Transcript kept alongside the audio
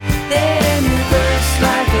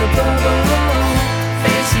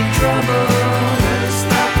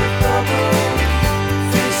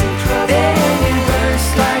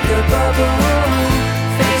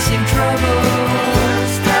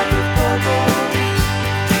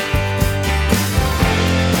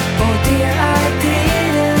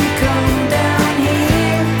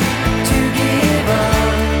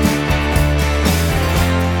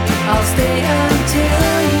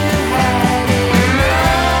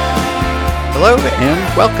Hello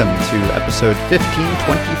and welcome to episode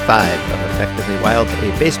 1525 of Effectively Wild,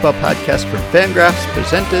 a baseball podcast from Fangraphs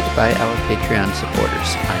presented by our Patreon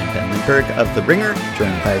supporters. I'm Ben Lindbergh of The Ringer,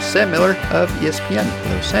 joined by Sam Miller of ESPN.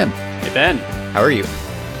 Hello, Sam. Hey, Ben. How are you?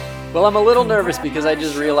 Well, I'm a little nervous because I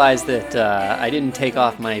just realized that I didn't take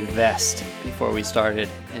off my vest before we started,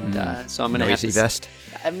 and so I'm going to have to... Noisy vest?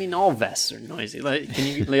 I mean, all vests are noisy.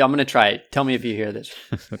 I'm going to try it. Tell me if you hear this.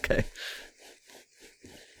 Okay.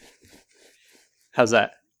 How's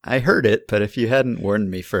that? I heard it, but if you hadn't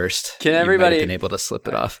warned me first, Can you everybody might have been able to slip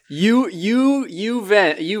it off. You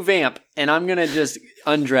vamp, and I'm going to just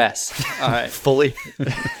undress. All right. Fully?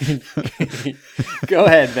 Go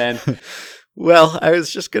ahead, Ben. Well, I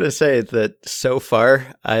was just going to say that so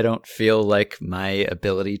far, I don't feel like my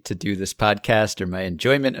ability to do this podcast or my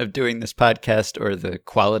enjoyment of doing this podcast or the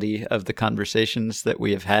quality of the conversations that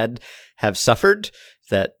we have had have suffered.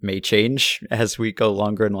 That may change as we go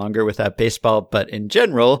longer and longer without baseball. But in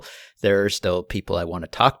general, there are still people I want to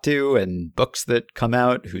talk to and books that come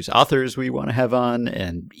out whose authors we want to have on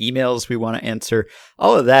and emails we want to answer.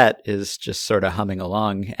 All of that is just sort of humming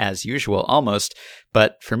along as usual almost.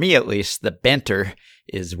 But for me, at least, the banter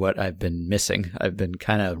is what I've been missing. I've been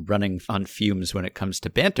kind of running on fumes when it comes to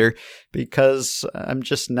banter because I'm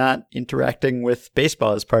just not interacting with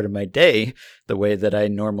baseball as part of my day the way that I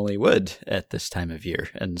normally would at this time of year.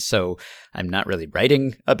 And so I'm not really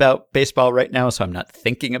writing about baseball right now, so I'm not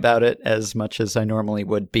thinking about it as much as I normally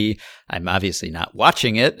would be. I'm obviously not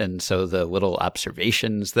watching it, and so the little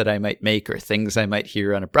observations that I might make or things I might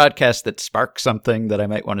hear on a broadcast that spark something that I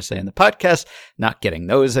might want to say in the podcast, not getting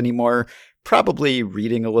those anymore. Probably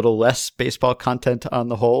reading a little less baseball content on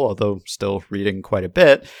the whole, although still reading quite a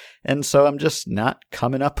bit. And so I'm just not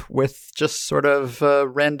coming up with just sort of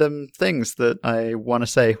random things that I want to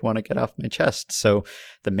say, want to get off my chest. So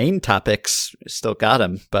the main topics still got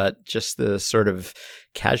them, but just the sort of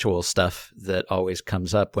casual stuff that always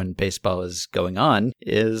comes up when baseball is going on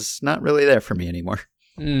is not really there for me anymore.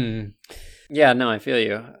 Yeah, no, I feel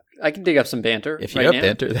you. I can dig up some banter. If you have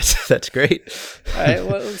banter, that's great. All right,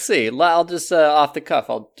 well, let's see. I'll just off the cuff,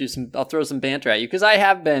 I'll throw some banter at you because I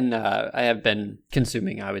have been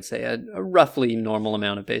consuming, I would say, a roughly normal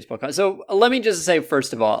amount of baseball content. So let me just say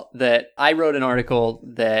first of all that I wrote an article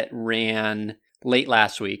that ran late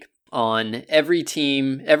last week on every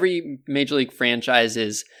Major League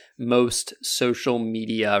franchise's most social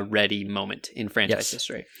media ready moment in franchise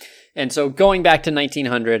history. And so going back to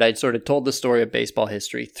 1900, I'd sort of told the story of baseball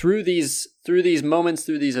history through these moments,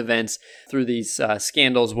 through these events, through these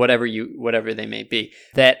scandals, whatever they may be,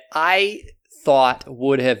 that I thought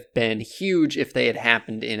would have been huge if they had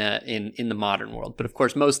happened in the modern world. But of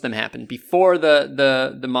course, most of them happened before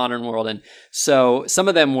the modern world, and so some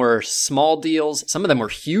of them were small deals, some of them were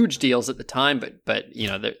huge deals at the time. But you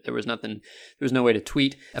know, there was no way to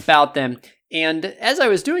tweet about them. And as I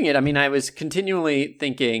was doing it, I mean, I was continually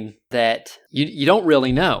thinking that you don't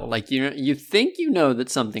really know. Like, you think you know that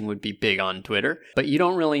something would be big on Twitter, but you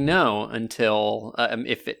don't really know until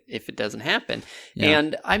if it doesn't happen. Yeah.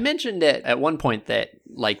 And I mentioned it at one point that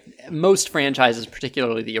like most franchises,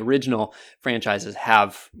 particularly the original franchises,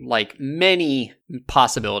 have like many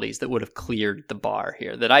possibilities that would have cleared the bar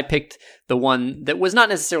here. That I picked the one that was not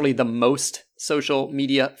necessarily the most social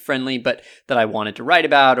media friendly, but that I wanted to write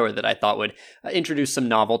about, or that I thought would introduce some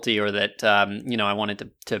novelty, or that I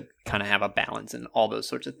wanted to kind of have a balance and all those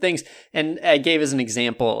sorts of things. And I gave as an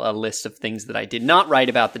example a list of things that I did not write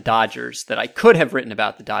about the Dodgers that I could have written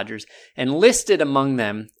about the Dodgers, and listed among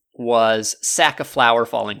them was sack of flour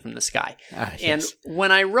falling from the sky. Yes. And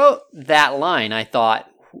when I wrote that line, I thought,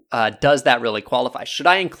 does that really qualify? Should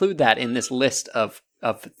I include that in this list of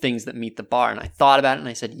things that meet the bar? And I thought about it and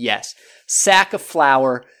I said, yes, sack of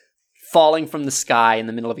flour falling from the sky in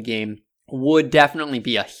the middle of a game would definitely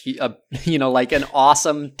be like an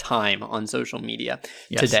awesome time on social media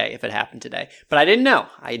today if it happened today. But I didn't know.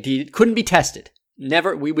 It couldn't be tested.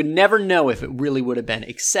 We would never know if it really would have been,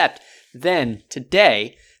 except then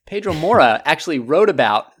today, Pedro Mora actually wrote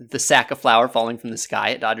about the sack of flour falling from the sky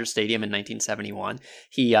at Dodger Stadium in 1971.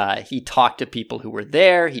 He talked to people who were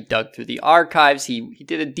there. He dug through the archives. He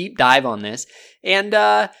did a deep dive on this. And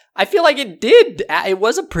I feel like it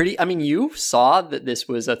was a pretty, I mean, you saw that this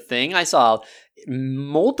was a thing. I saw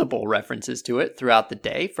multiple references to it throughout the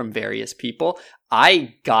day from various people.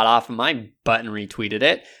 I got off of my butt and retweeted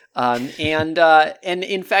it. And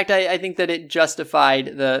in fact, I think that it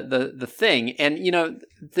justified the thing. And,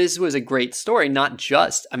 this was a great story, not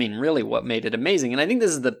just, really what made it amazing. And I think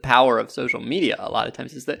this is the power of social media a lot of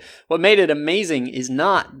times, is that what made it amazing is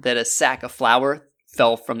not that a sack of flour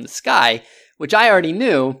fell from the sky. which I already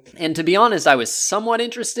knew. And to be honest, I was somewhat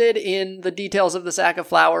interested in the details of the sack of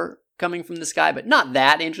flour coming from the sky, but not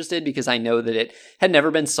that interested because I know that it had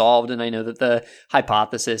never been solved, and I know that the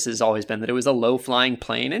hypothesis has always been that it was a low-flying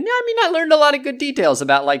plane. And I mean, I learned a lot of good details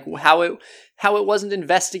about like how it wasn't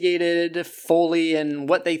investigated fully and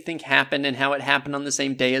what they think happened and how it happened on the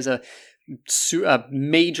same day as a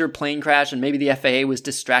major plane crash, and maybe the FAA was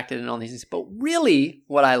distracted and all these things. But really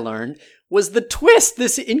what I learned was the twist,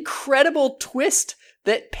 this incredible twist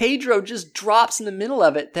that Pedro just drops in the middle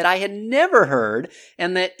of it that I had never heard,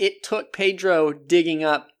 and that it took Pedro digging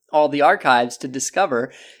up all the archives to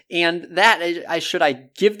discover. And that, should I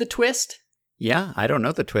give the twist? Yeah, I don't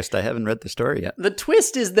know the twist. I haven't read the story yet. The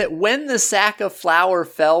twist is that when the sack of flour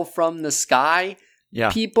fell from the sky,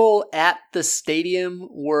 people at the stadium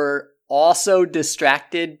were also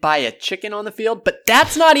distracted by a chicken on the field. But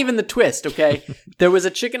that's not even the twist, okay? There was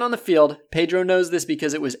a chicken on the field. Pedro knows this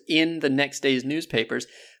because it was in the next day's newspapers.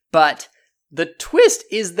 But the twist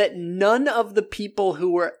is that none of the people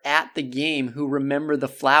who were at the game who remember the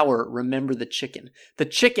flour remember the chicken. The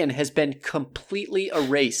chicken has been completely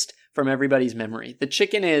erased from everybody's memory. The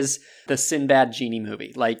chicken is the Sinbad Genie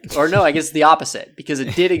movie. Or no, I guess the opposite, because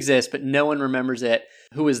it did exist, but no one remembers it.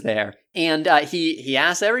 Who was there? And he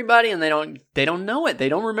asked everybody, and they don't know it. They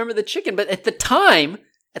don't remember the chicken. But at the time,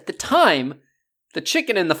 the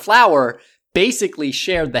chicken and the flour basically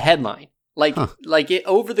shared the headline.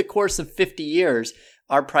 Over the course of 50 years,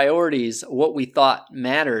 our priorities, what we thought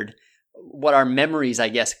mattered, what our memories, I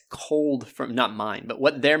guess, cold from, not mine, but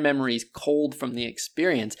what their memories cold from the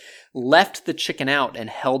experience, left the chicken out and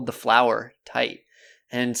held the flour tight.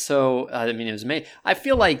 And so, it was amazing. I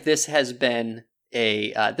feel like this has been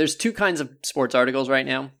there's two kinds of sports articles right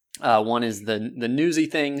now. One is the newsy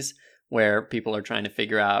things, where people are trying to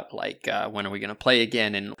figure out, when are we going to play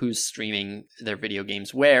again, and who's streaming their video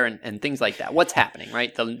games where, and things like that. What's happening,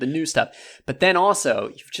 right? The new stuff. But then also,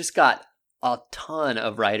 you've just got a ton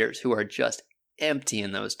of writers who are just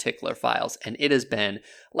emptying those tickler files. And it has been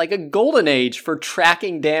like a golden age for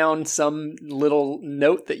tracking down some little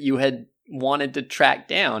note that you had wanted to track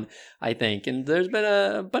down, I think. And there's been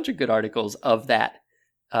a bunch of good articles of that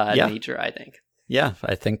nature, I think. Yeah,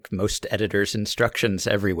 I think most editors' instructions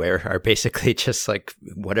everywhere are basically just like,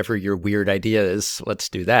 whatever your weird idea is, let's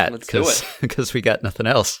do that. Let's do it. Because we got nothing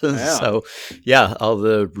else. Yeah. So, yeah, all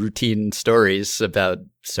the routine stories about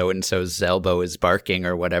so-and-so's elbow is barking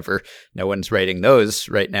or whatever, no one's writing those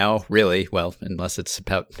right now, really. Well, unless it's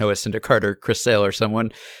about Noah Syndergaard or Chris Sale or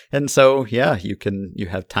someone. And so, yeah, you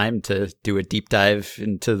have time to do a deep dive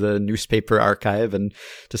into the newspaper archive and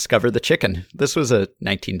discover the chicken. This was a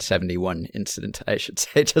 1971 incident, I should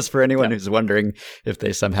say, just for anyone who's wondering if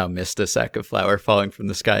they somehow missed a sack of flour falling from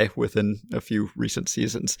the sky within a few recent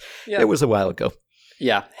seasons. It was a while ago.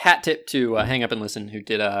 Yeah, hat tip to Hang Up and Listen, who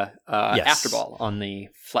did Afterball on the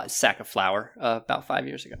sack of flour about 5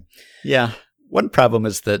 years ago. Yeah. One problem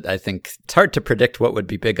is that I think it's hard to predict what would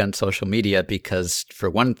be big on social media because, for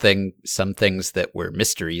one thing, some things that were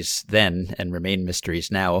mysteries then and remain mysteries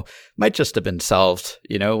now might just have been solved.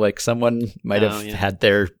 Like someone might have had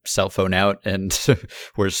their cell phone out and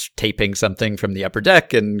was taping something from the upper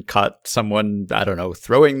deck and caught someone, I don't know,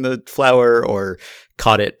 throwing the flour, or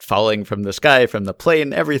caught it falling from the sky from the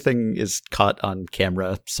plane. Everything is caught on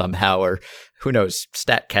camera somehow, or who knows,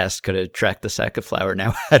 StatCast could have tracked the sack of flour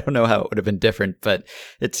now. I don't know how it would have been different, but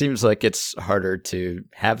it seems like it's harder to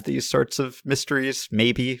have these sorts of mysteries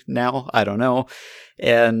maybe now. I don't know.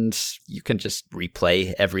 And you can just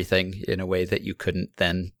replay everything in a way that you couldn't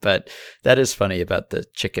then. But that is funny about the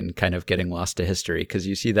chicken kind of getting lost to history, because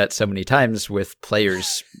you see that so many times with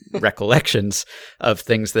players' recollections of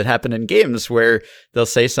things that happen in games, where they'll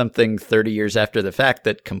say something 30 years after the fact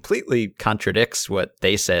that completely contradicts what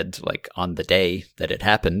they said, like on the day that it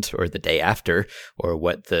happened, or the day after, or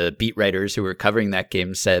what the beat writers who were covering that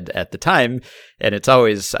game said at the time. And it's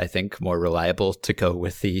always, I think, more reliable to go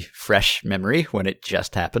with the fresh memory when it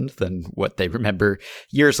just happened than what they remember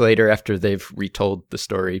years later after they've retold the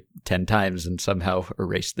story 10 times and somehow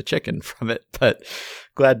erased the chicken from it. But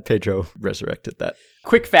glad Pedro resurrected that.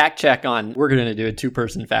 Quick fact check we're going to do a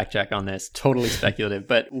 2-person fact check on this, totally speculative,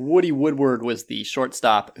 but Woody Woodward was the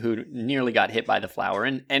shortstop who nearly got hit by the flower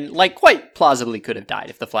and quite plausibly could have died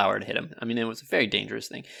if the flower had hit him. I mean, it was a very dangerous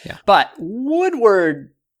thing. Yeah. But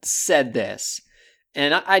Woodward said this,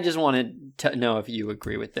 and I just wanted to know if you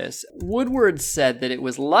agree with this. Woodward said that it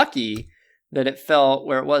was lucky that it fell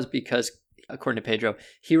where it was because, according to Pedro,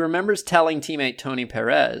 he remembers telling teammate Tony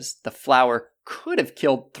Perez the flower could have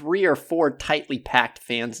killed 3 or 4 tightly packed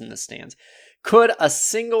fans in the stands. Could a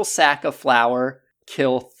single sack of flour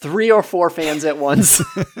kill 3 or 4 fans at once.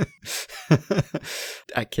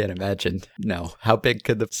 I can't imagine. No. How big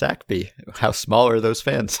could the sack be? How small are those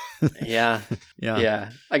fans? Yeah.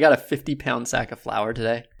 I got a 50-pound sack of flour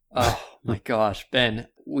today. Oh my gosh, Ben,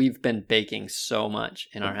 we've been baking so much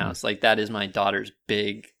in our house. Like, that is my daughter's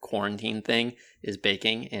big quarantine thing, is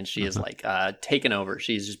baking, and she is like taken over.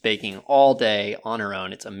 She's just baking all day on her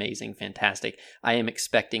own. It's amazing, fantastic. I am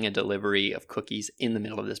expecting a delivery of cookies in the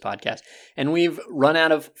middle of this podcast, and we've run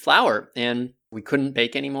out of flour and we couldn't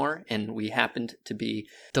bake anymore, and we happened to be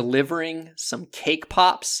delivering some cake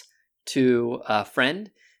pops to a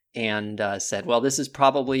friend, and said, well, this is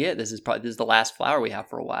probably it. This is the last flour we have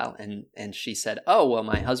for a while. And she said, oh, well,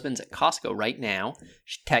 my husband's at Costco right now.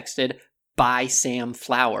 She texted, buy Sam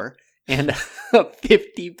flour. And a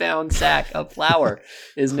 50-pound sack of flour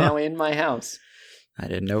is now in my house. I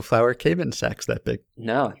didn't know flour came in sacks that big.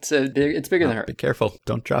 No, it's bigger than her. Be careful.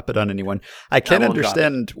 Don't drop it on anyone. I can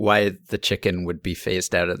understand why the chicken would be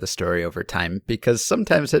phased out of the story over time, because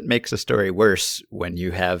sometimes it makes a story worse when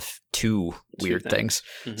you have two weird things.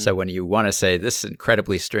 Mm-hmm. So when you want to say this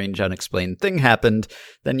incredibly strange, unexplained thing happened,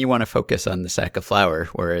 then you want to focus on the sack of flour.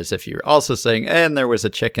 Whereas if you're also saying, and there was a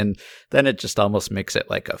chicken, then it just almost makes it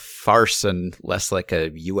like a farce and less like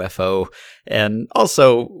a UFO. And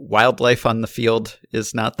also, wildlife on the field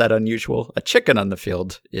is not that unusual. A chicken on the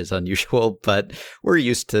field is unusual, but we're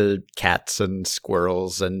used to cats and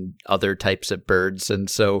squirrels and other types of birds. And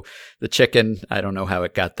so the chicken, I don't know how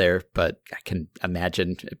it got there, but I can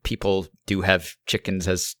imagine people do have chickens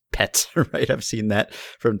as pets, right? I've seen that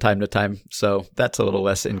from time to time. So that's a little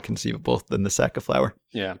less inconceivable than the sack of flour.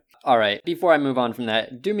 Yeah. All right. Before I move on from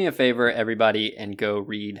that, do me a favor, everybody, and go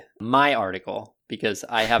read my article, because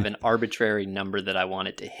I have an arbitrary number that I want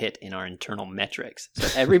it to hit in our internal metrics. So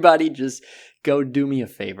everybody just go do me a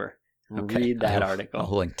favor. Read that article.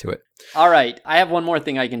 I'll link to it. All right. I have one more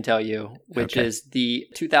thing I can tell you, which is the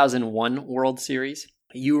 2001 World Series.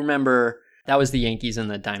 You remember that was the Yankees and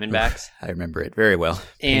the Diamondbacks. I remember it very well.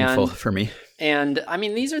 Painful for me. And I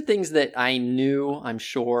mean, these are things that I knew, I'm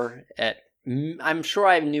sure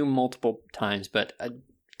I knew multiple times, but I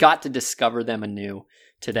got to discover them anew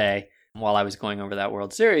today while I was going over that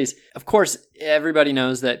World Series. Of course, everybody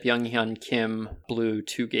knows that Byung-Hyun Kim blew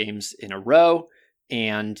 2 games in a row.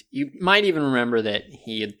 And you might even remember that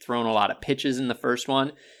he had thrown a lot of pitches in the first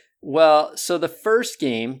one. Well, so the first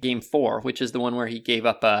game, game 4, which is the one where he gave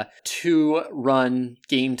up a 2-run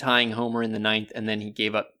game-tying homer in the 9th, and then he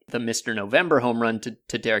gave up the Mr. November home run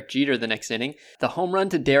to Derek Jeter the next inning. The home run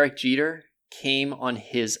to Derek Jeter came on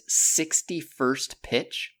his 61st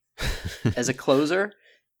pitch as a closer.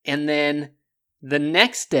 And then the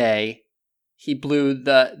next day, he blew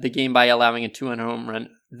the game by allowing a 2-run home run.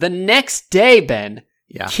 The next day, Ben,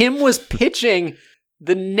 Kim was pitching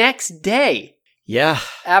the next day. Yeah.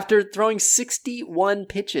 After throwing 61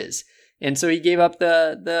 pitches. And so he gave up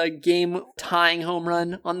the game-tying home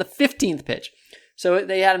run on the 15th pitch. So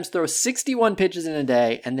they had him throw 61 pitches in a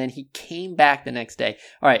day, and then he came back the next day.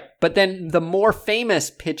 All right, but then the more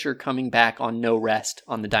famous pitcher coming back on no rest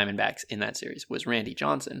on the Diamondbacks in that series was Randy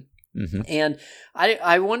Johnson. Mm-hmm. And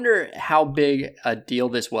I wonder how big a deal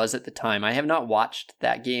this was at the time. I have not watched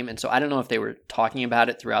that game, and so I don't know if they were talking about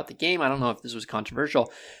it throughout the game. I don't know if this was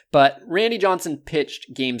controversial, but Randy Johnson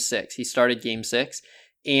pitched Game 6. He started Game 6,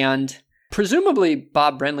 and presumably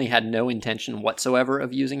Bob Brenly had no intention whatsoever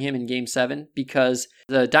of using him in Game 7 because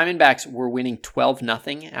the Diamondbacks were winning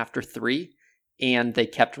 12-0 after 3, and they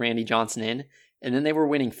kept Randy Johnson in. And then they were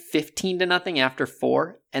winning 15-0 after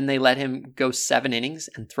 4, and they let him go 7 innings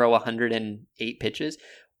and throw 108 pitches.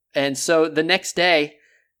 And so the next day,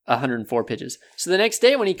 104 pitches. So the next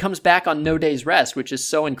day when he comes back on no day's rest, which is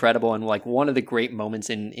so incredible and like one of the great moments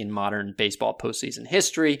in modern baseball postseason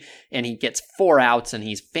history, and he gets 4 outs and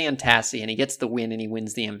he's fantastic and he gets the win and he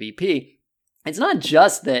wins the MVP. It's not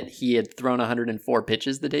just that he had thrown 104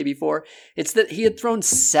 pitches the day before. It's that he had thrown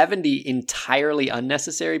 70 entirely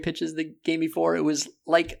unnecessary pitches the game before. It was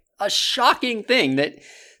like a shocking thing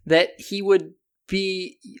that he would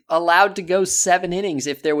be allowed to go 7 innings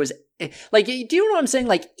if there was... Like, do you know what I'm saying?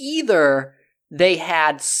 Like, either they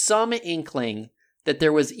had some inkling that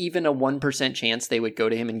there was even a 1% chance they would go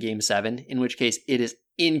to him in Game 7, in which case it is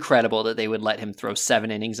incredible that they would let him throw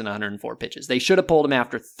 7 innings and 104 pitches. They should have pulled him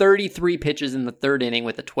after 33 pitches in the 3rd inning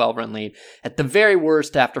with a 12-run lead. At the very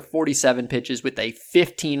worst, after 47 pitches with a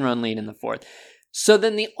 15-run lead in the 4th. So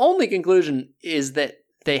then the only conclusion is that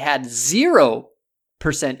they had 0%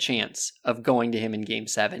 chance of going to him in Game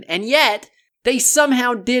 7. And yet, they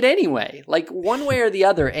somehow did anyway. Like one way or the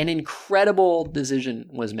other, an incredible decision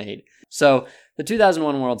was made. So the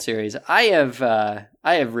 2001 World Series, I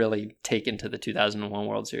have really taken to the 2001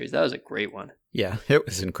 World Series. That was a great one. Yeah, it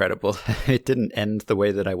was incredible. It didn't end the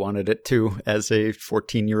way that I wanted it to as a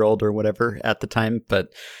 14-year-old or whatever at the time, but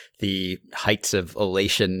the heights of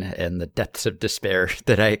elation and the depths of despair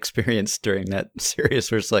that I experienced during that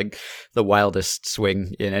series was like the wildest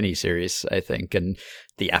swing in any series, I think. And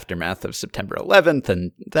the aftermath of September 11th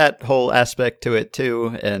and that whole aspect to it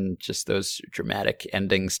too, and just those dramatic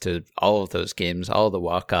endings to all of those games, all the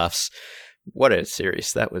walk-offs. What a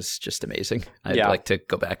series. That was just amazing. I'd like to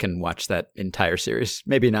go back and watch that entire series.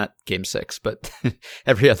 Maybe not Game 6, but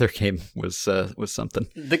every other game was something.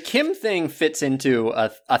 The Kim thing fits into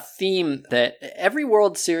a theme that every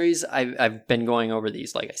World Series I've been going over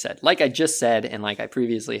these, like I said. Like I just said, and like I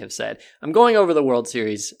previously have said, I'm going over the World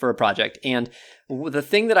Series for a project. And the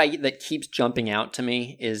thing that keeps jumping out to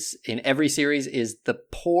me is in every series is the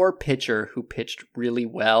poor pitcher who pitched really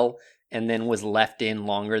well and then was left in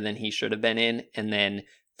longer than he should have been in, and then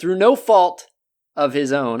through no fault of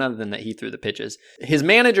his own, other than that he threw the pitches, his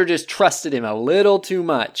manager just trusted him a little too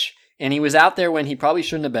much, and he was out there when he probably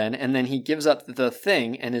shouldn't have been, and then he gives up the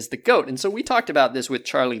thing and is the GOAT. And so we talked about this with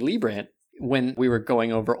Charlie Leibrandt when we were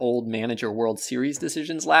going over old manager World Series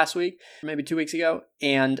decisions last week, maybe 2 weeks ago.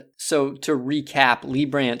 And so to recap,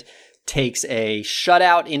 Leibrandt takes a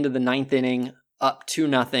shutout into the ninth inning, up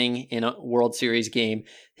 2-0 in a World Series game.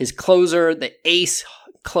 His closer, the ace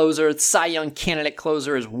closer, Cy Young candidate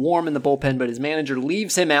closer, is warm in the bullpen, but his manager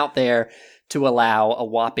leaves him out there to allow a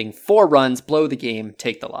whopping 4 runs, blow the game,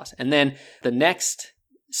 take the loss. And then the next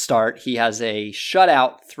start, he has a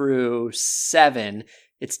shutout through 7.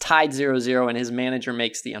 It's tied 0-0, and his manager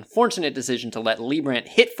makes the unfortunate decision to let Leibrandt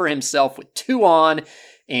hit for himself with 2 on,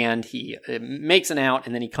 and he makes an out,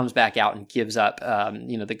 and then he comes back out and gives up,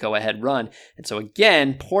 the go-ahead run. And so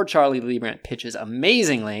again, poor Charlie Leibrandt pitches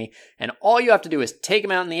amazingly, and all you have to do is take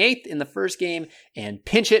him out in the 8th in the first game and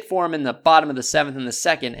pinch hit for him in the bottom of the 7th in the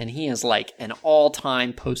second, and he is like an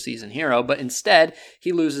all-time postseason hero. But instead,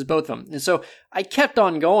 he loses both of them. And so I kept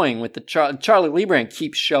on going with the Charlie Leibrandt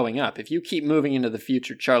keeps showing up. If you keep moving into the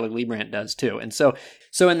future, Charlie Leibrandt does too. And so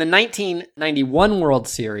in the 1991 World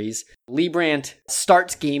Series, Leibrandt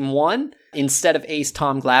starts game 1 instead of ace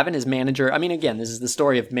Tom Glavine, his manager. I mean, again, this is the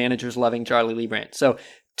story of managers loving Charlie Leibrandt. So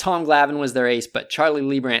Tom Glavine was their ace, but Charlie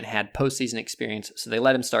Leibrandt had postseason experience, so they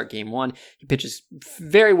let him start game 1. He pitches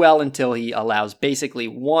very well until he allows basically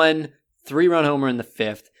 1 3-run homer in the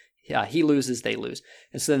 5th. He loses, they lose.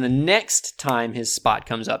 And so then the next time his spot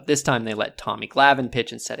comes up, this time they let Tommy Glavine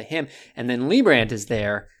pitch instead of him, and then Leibrandt is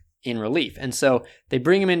there in relief. And so they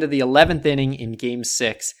bring him into the 11th inning in Game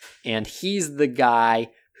 6, and he's the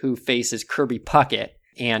guy who faces Kirby Puckett,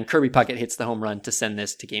 and Kirby Puckett hits the home run to send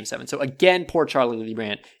this to Game 7. So again, poor Charlie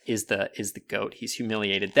Leibrandt is the GOAT. He's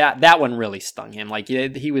humiliated. That one really stung him. Like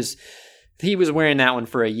he was wearing that one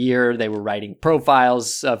for a year. They were writing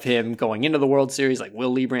profiles of him going into the World Series, like,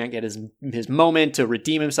 will Leibrandt get his moment to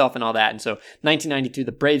redeem himself and all that? And so 1992,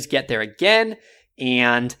 the Braves get there again.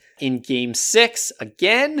 And in Game 6,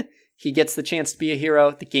 again, he gets the chance to be a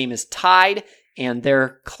hero. The game is tied. And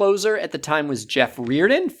their closer at the time was Jeff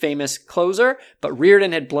Reardon, famous closer. But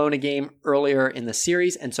Reardon had blown a game earlier in the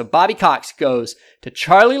series. And so Bobby Cox goes to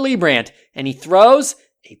Charlie Leibrandt, and he throws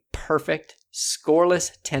a perfect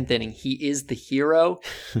scoreless 10th inning. He is the hero.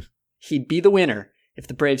 He'd be the winner if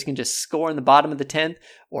the Braves can just score in the bottom of the 10th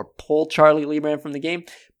or pull Charlie Leibrandt from the game.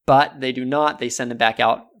 But they do not. They send him back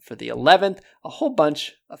out for the 11th. A whole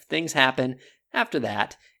bunch of things happen after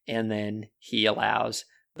that. And then he allows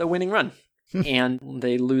the winning run. And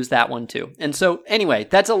they lose that one too. And so anyway,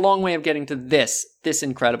 that's a long way of getting to this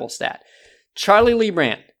incredible stat. Charlie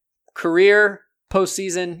Leibrandt, career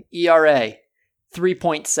postseason ERA,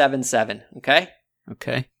 3.77.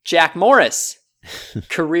 Okay. Jack Morris,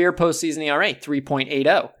 career postseason ERA,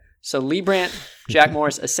 3.80. So Leibrandt, Jack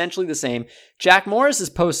Morris, essentially the same. Jack Morris's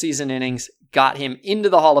postseason innings got him into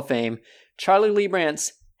the Hall of Fame. Charlie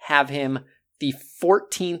Leibrandt's have him the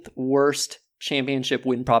 14th worst championship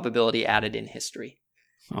win probability added in history.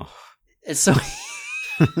 Oh. And so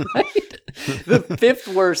right? The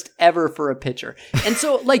 5th worst ever for a pitcher. And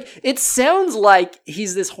so, like, it sounds like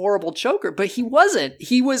he's this horrible choker, but he wasn't.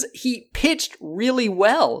 He pitched really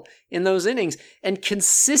well in those innings, and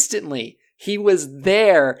consistently he was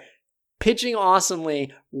there pitching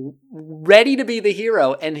awesomely, ready to be the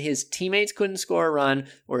hero, and his teammates couldn't score a run,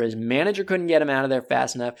 or his manager couldn't get him out of there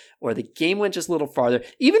fast enough, or the game went just a little farther.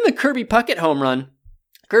 Even the Kirby Puckett home run,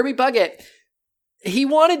 he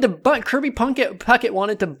wanted to bunt. Kirby Puckett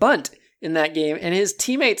wanted to bunt in that game, and his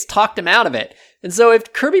teammates talked him out of it. And so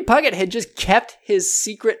if Kirby Puckett had just kept his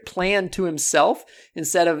secret plan to himself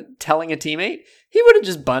instead of telling a teammate, he would have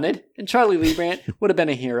just bunted, and Charlie Leibrandt would have been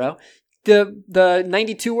a hero. The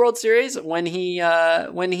 92 World Series, when he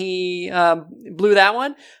blew that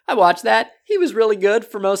one, I watched that. He was really good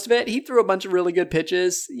for most of it. He threw a bunch of really good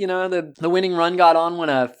pitches. You know, the winning run got on when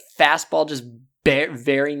a fastball just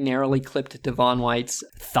very narrowly clipped Devon White's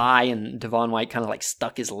thigh, and Devon White kind of like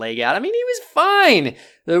stuck his leg out. I mean, he was fine.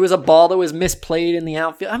 There was a ball that was misplayed in the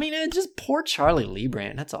outfield. I mean, it just poor Charlie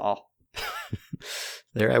Leibrandt. That's all.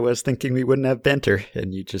 There I was thinking we wouldn't have banter,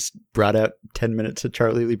 and you just brought out 10 minutes of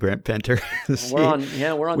Charlie Leibrandt banter. We're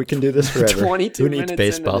on. We can do this forever. 22 Who needs minutes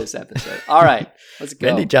baseball? into this episode. All right, let's go.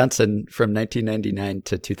 Randy Johnson from 1999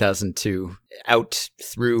 to 2002 out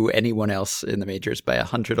threw anyone else in the majors by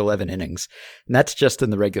 111 innings. And that's just in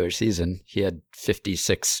the regular season. He had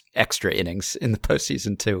 56 extra innings in the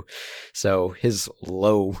postseason too. So his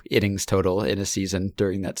low innings total in a season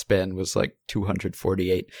during that span was like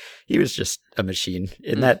 248. He was just a machine.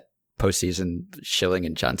 In that postseason, Schilling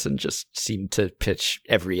and Johnson just seemed to pitch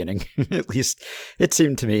every inning. At least it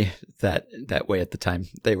seemed to me that way at the time.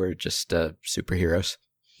 They were just superheroes.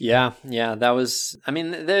 Yeah, that was, I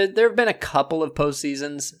mean, there have been a couple of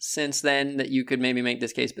postseasons since then that you could maybe make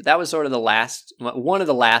this case, but that was sort of one of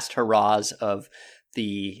the last hurrahs of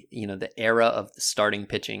the era of the starting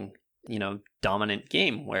pitching, dominant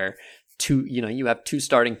game where you have two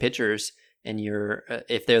starting pitchers, and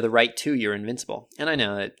if they're the right two, you're invincible. And I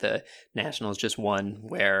know that the Nationals just won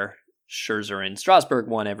where Scherzer and Strasburg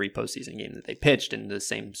won every postseason game that they pitched, and the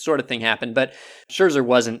same sort of thing happened. But Scherzer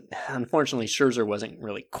wasn't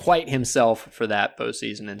really quite himself for that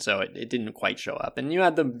postseason, and so it didn't quite show up. And you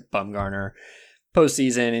had the Bumgarner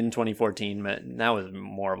postseason in 2014, but that was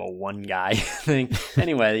more of a one guy thing.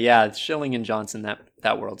 Anyway, yeah, Schilling and Johnson,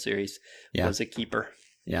 that World Series was a keeper.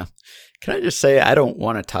 Yeah. Can I just say, I don't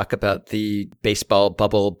want to talk about the baseball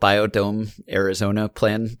bubble biodome Arizona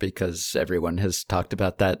plan, because everyone has talked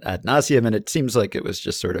about that ad nauseum, and it seems like it was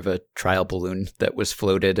just sort of a trial balloon that was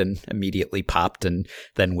floated and immediately popped and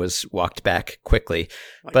then was walked back quickly.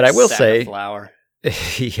 Like but I will say, flower.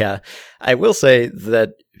 Yeah, I will say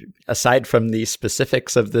that aside from the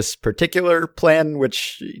specifics of this particular plan,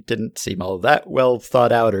 which didn't seem all that well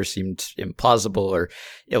thought out or seemed implausible or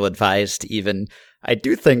ill-advised even, I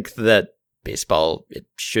do think that baseball, it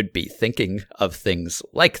should be thinking of things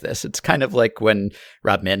like this. It's kind of like when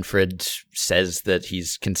Rob Manfred says that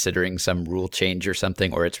he's considering some rule change or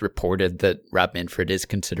something, or it's reported that Rob Manfred is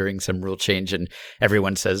considering some rule change, and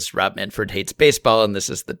everyone says Rob Manfred hates baseball and this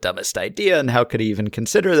is the dumbest idea and how could he even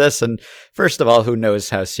consider this? And first of all, who knows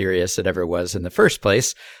how serious it ever was in the first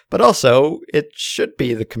place? But also, it should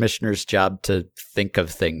be the commissioner's job to think of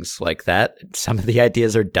things like that. Some of the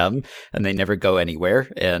ideas are dumb and they never go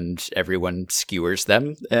anywhere, and everyone skewers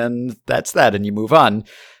them, and that's that, and you move on.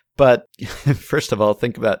 But first of all,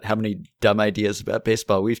 think about how many dumb ideas about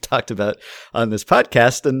baseball we've talked about on this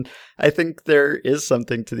podcast. And I think there is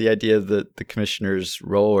something to the idea that the commissioner's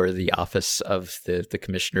role, or the office of the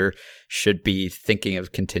commissioner, should be thinking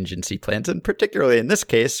of contingency plans. And particularly in this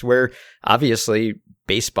case, where obviously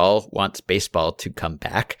baseball wants baseball to come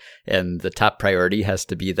back, and the top priority has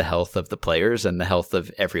to be the health of the players and the health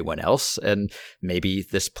of everyone else. And maybe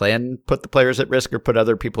this plan put the players at risk or put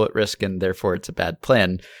other people at risk, and therefore it's a bad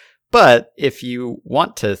plan. But if you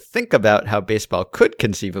want to think about how baseball could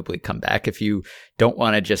conceivably come back, if you don't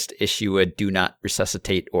want to just issue a do not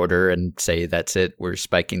resuscitate order and say, that's it, we're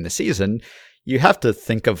spiking the season, you have to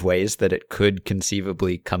think of ways that it could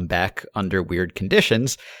conceivably come back under weird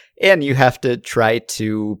conditions. And you have to try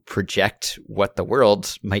to project what the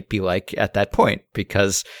world might be like at that point,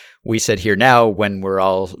 because we sit here now when we're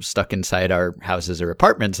all stuck inside our houses or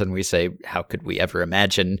apartments and we say, how could we ever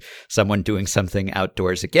imagine someone doing something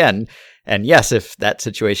outdoors again? And yes, if that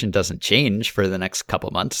situation doesn't change for the next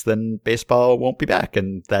couple months, then baseball won't be back,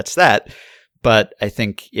 and that's that. But I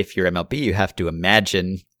think if you're MLB, you have to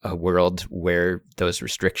imagine a world where those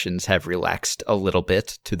restrictions have relaxed a little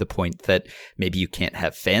bit, to the point that maybe you can't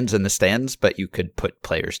have fans in the stands, but you could put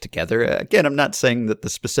players together. Again, I'm not saying that the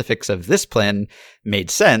specifics of this plan made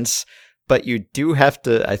sense, but you do have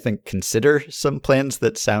to, I think, consider some plans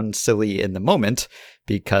that sound silly in the moment,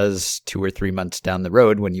 because 2 or 3 months down the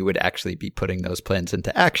road, when you would actually be putting those plans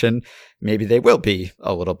into action, maybe they will be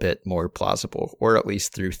a little bit more plausible, or at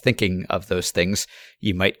least through thinking of those things,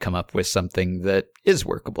 you might come up with something that is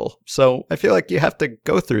workable. So I feel like you have to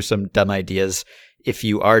go through some dumb ideas if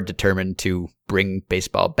you are determined to bring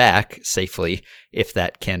baseball back safely, if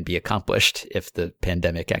that can be accomplished, if the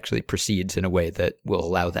pandemic actually proceeds in a way that will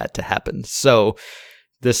allow that to happen. So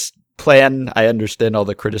this plan. I understand all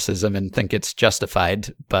the criticism and think it's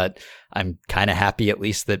justified, but I'm kind of happy at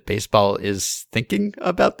least that baseball is thinking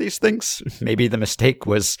about these things. Maybe the mistake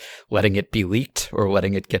was letting it be leaked or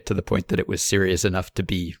letting it get to the point that it was serious enough to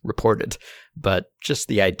be reported. But just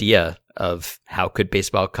the idea of how could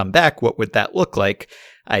baseball come back? What would that look like?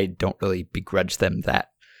 I don't really begrudge them that.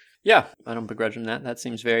 Yeah, I don't begrudge them that. That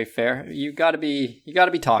seems very fair. You got to be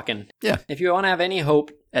talking. Yeah. If you want to have any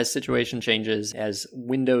hope as situation changes, as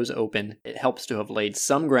windows open, it helps to have laid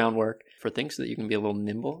some groundwork for things so that you can be a little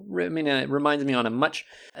nimble. I mean, it reminds me on a much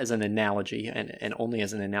as an analogy, and only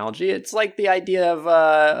as an analogy. It's like the idea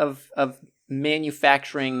of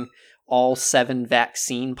manufacturing all 7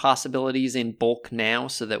 vaccine possibilities in bulk now,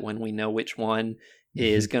 so that when we know which one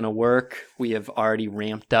is going to work, we have already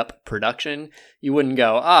ramped up production. You wouldn't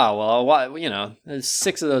go, well,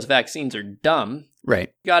 6 of those vaccines are dumb.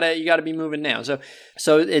 Right. You gotta be moving now. So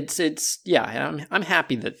it's yeah. I'm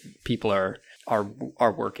happy that people are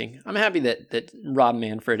working. I'm happy that Rob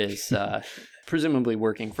Manfred is presumably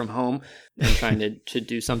working from home and trying to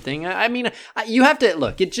do something. I mean, you have to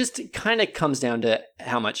look. It just kind of comes down to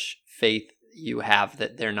how much faith you have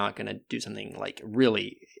that they're not going to do something like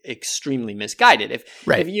really extremely misguided. If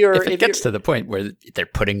it gets to the point where they're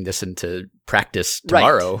putting this into practice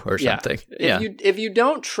tomorrow or something. If you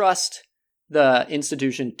don't trust the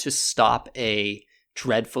institution to stop a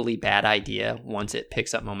dreadfully bad idea once it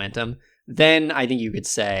picks up momentum, then I think you could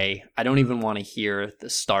say, I don't even want to hear the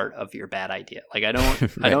start of your bad idea. Like I don't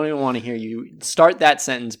right. I don't even want to hear you start that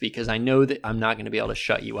sentence, because I know that I'm not going to be able to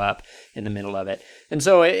shut you up in the middle of it. And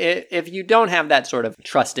so if you don't have that sort of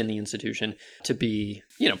trust in the institution to be,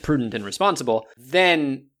 prudent and responsible,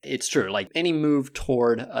 then it's true. Like any move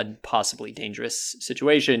toward a possibly dangerous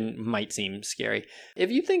situation might seem scary.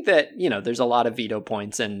 If you think that, there's a lot of veto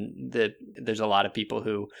points and that there's a lot of people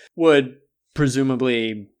who would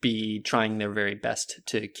presumably be trying their very best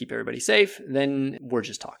to keep everybody safe, then we're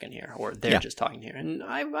just talking here, or they're just talking here. And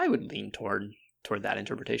I would lean toward that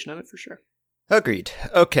interpretation of it for sure. Agreed.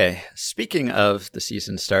 Okay, speaking of the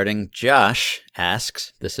season starting, Josh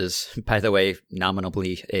asks, this is, by the way,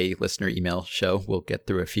 nominally a listener email show. We'll get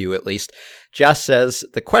through a few at least. Josh says,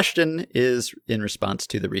 the question is in response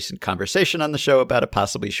to the recent conversation on the show about a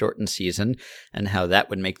possibly shortened season and how that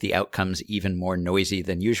would make the outcomes even more noisy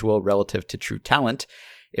than usual relative to true talent.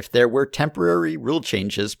 If there were temporary rule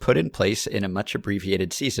changes put in place in a much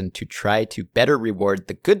abbreviated season to try to better reward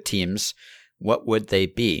the good teams, what would they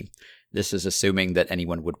be? This is assuming that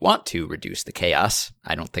anyone would want to reduce the chaos.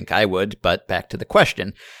 I don't think I would, but back to the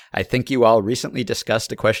question. I think you all recently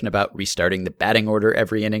discussed a question about restarting the batting order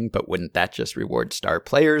every inning, but wouldn't that just reward star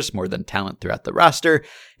players more than talent throughout the roster?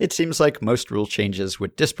 It seems like most rule changes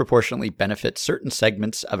would disproportionately benefit certain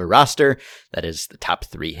segments of a roster, that is, the top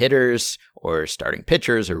 3 hitters, or starting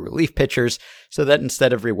pitchers or relief pitchers, so that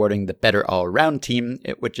instead of rewarding the better all-around team,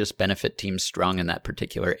 it would just benefit teams strong in that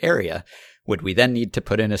particular area. Would we then need to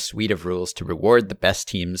put in a suite of rules to reward the best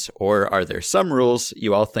teams, or are there some rules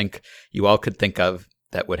you all could think of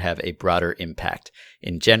that would have a broader impact?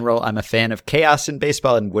 In general, I'm a fan of chaos in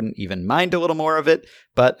baseball and wouldn't even mind a little more of it,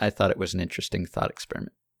 but I thought it was an interesting thought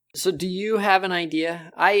experiment. So do you have an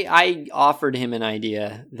idea? I offered him an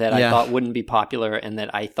idea that I thought wouldn't be popular and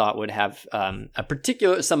that I thought would have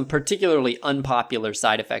some particularly unpopular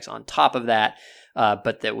side effects on top of that.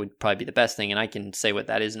 But that would probably be the best thing, and I can say what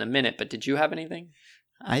that is in a minute. But did you have anything?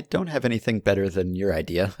 I don't have anything better than your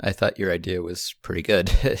idea. I thought your idea was pretty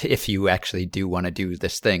good. If you actually do want to do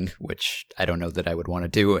this thing, which I don't know that I would want to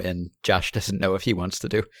do, and Josh doesn't know if he wants to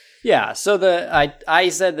do. Yeah, so I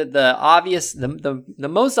said that the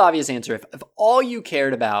most obvious answer, if all you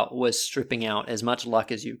cared about was stripping out as much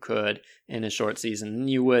luck as you could in a short season,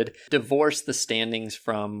 you would divorce the standings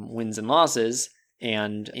from wins and losses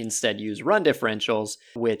and instead use run differentials,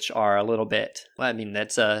 which are a little bit,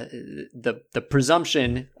 that's the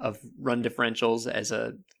presumption of run differentials as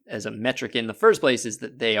a metric in the first place is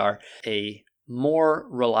that they are a more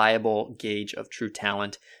reliable gauge of true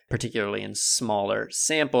talent, particularly in smaller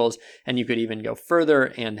samples. And you could even go further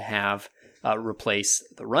and have replace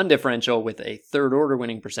the run differential with a third order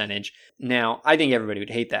winning percentage. Now, I think everybody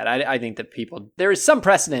would hate that. I think that there is some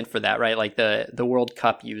precedent for that, right? Like the World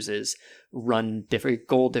Cup uses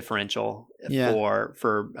goal differential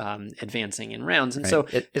for advancing in rounds, and so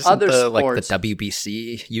other sports, like the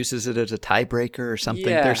WBC uses it as a tiebreaker or something.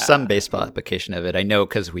 Yeah. There's some baseball application of it. I know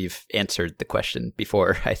because we've answered the question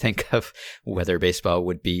before. I think of whether baseball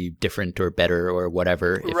would be different or better or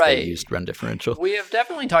whatever if they used run differential. We have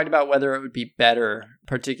definitely talked about whether it would be better,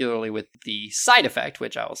 particularly with the side effect,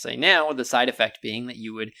 which I will say now, the side effect being that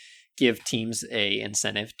you would give teams a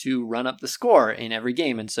incentive to run up the score in every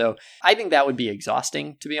game. And so I think that would be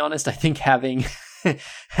exhausting, to be honest. I think having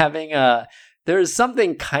there's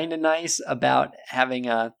something kind of nice about having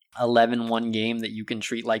a 11-1 game that you can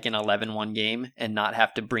treat like an 11-1 game and not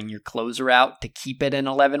have to bring your closer out to keep it an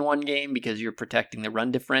 11-1 game because you're protecting the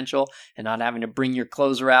run differential, and not having to bring your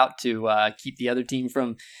closer out to keep the other team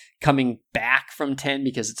from coming back from 10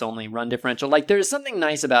 because it's only run differential. Like, there's something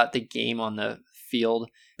nice about the game on the field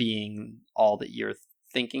being all that you're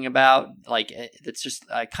thinking about. Like, it's just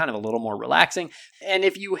kind of a little more relaxing. And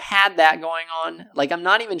if you had that going on, like, I'm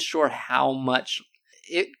not even sure how much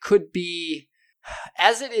it could be.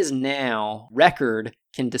 As it is now, record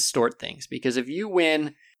can distort things, because if you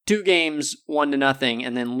win 2 games 1-0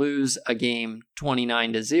 and then lose a game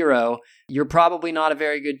 29-0, you're probably not a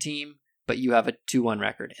very good team, but you have a 2-1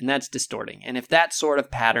 record, and that's distorting. And if that sort of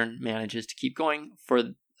pattern manages to keep going for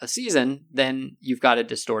a season, then you've got a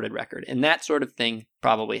distorted record, and that sort of thing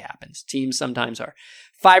probably happens. Teams sometimes are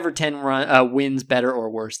 5 or 10 wins better or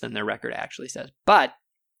worse than their record actually says. But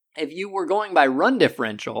if you were going by run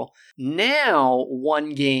differential, now one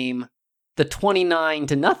game, the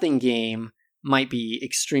 29-0 game, might be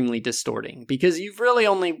extremely distorting, because you've really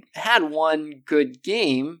only had one good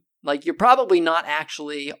game. Like, you're probably not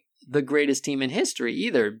actually the greatest team in history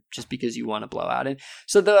either, just because you won a blowout. And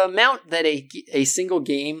so the amount that a single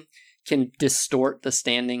game can distort the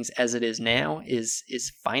standings as it is now is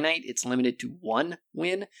finite. It's limited to 1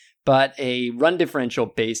 win. But a run differential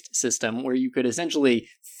based system where you could essentially,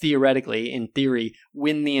 theoretically, in theory,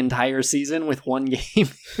 win the entire season with 1 game,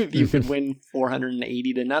 if you could win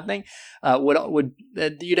 480-0,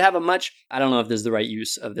 you'd have a much, I don't know if this is the right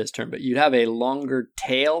use of this term, but you'd have a longer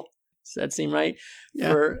tail. Does that seem right?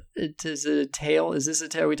 Yeah. Is it a tail? Is this a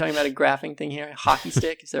tail? Are we talking about a graphing thing here? Hockey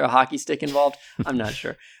stick? Is there a hockey stick involved? I'm not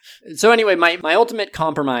sure. So anyway, my ultimate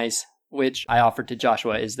compromise, which I offered to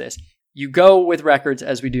Joshua, is this. You go with records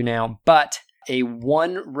as we do now, but a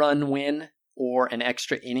 1-run win or an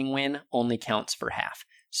extra inning win only counts for half.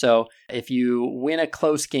 So if you win a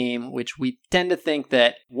close game, which we tend to think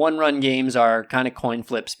that 1-run games are kind of coin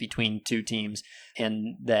flips between 2 teams,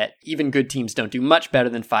 and that even good teams don't do much better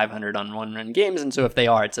than 500 on 1-run games. And so if they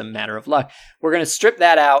are, it's a matter of luck. We're going to strip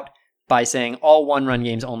that out by saying all 1-run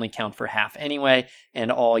games only count for half anyway,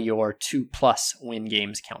 and all your 2+ win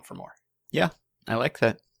games count for more. Yeah, I like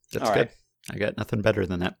that. That's all good. right. I got nothing better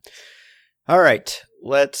than that. All right,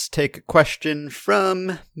 let's take a question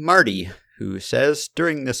from Marty, who says,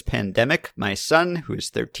 during this pandemic, my son, who is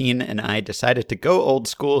 13, and I decided to go old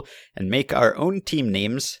school and make our own team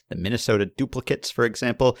names, the Minnesota Duplicates, for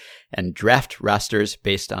example, and draft rosters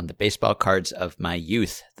based on the baseball cards of my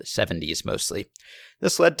youth, the 70s mostly.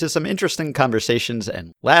 This led to some interesting conversations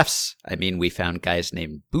and laughs. I mean, we found guys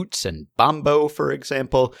named Boots and Bombo, for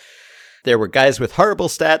example. There were guys with horrible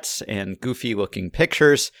stats and goofy-looking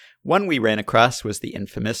pictures. One we ran across was the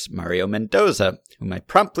infamous Mario Mendoza, whom I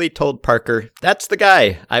promptly told Parker, "That's the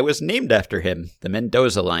guy. I was named after him, the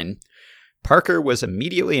Mendoza line." Parker was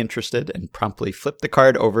immediately interested and promptly flipped the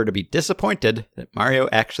card over to be disappointed that Mario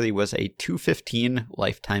actually was a .215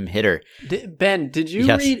 lifetime hitter. Ben, did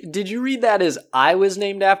you read that as I was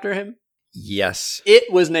named after him? Yes. It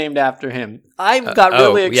was named after him. I got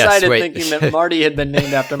really excited thinking that Marty had been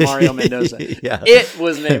named after Mario Mendoza. Yeah. It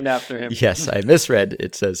was named after him. Yes, I misread.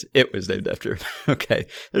 It says it was named after him. Okay.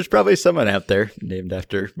 There's probably someone out there named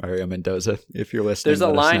after Mario Mendoza. If you're listening, there's a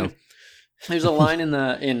line. There's a line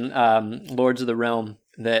in Lords of the Realm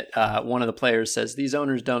that one of the players says, "These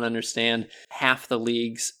owners don't understand. Half the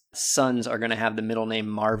league's sons are going to have the middle name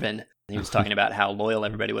Marvin." He was talking about how loyal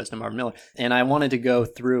everybody was to Marvin Miller. And I wanted to go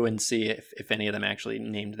through and see if any of them actually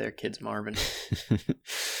named their kids Marvin.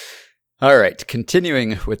 All right.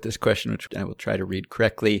 Continuing with this question, which I will try to read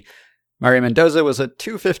correctly. Mario Mendoza was a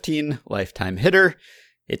 .215 lifetime hitter.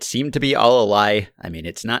 It seemed to be all a lie. I mean,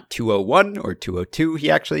 it's not 201 or 202.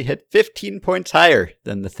 He actually hit 15 points higher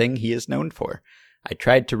than the thing he is known for. I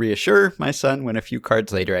tried to reassure my son when a few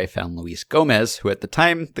cards later I found Luis Gomez, who at the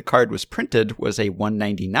time the card was printed was a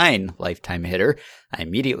 199 lifetime hitter. I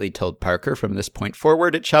immediately told Parker, from this point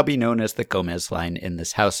forward, it shall be known as the Gomez line in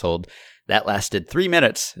this household. That lasted 3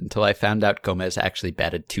 minutes until I found out Gomez actually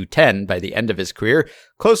batted .210 by the end of his career,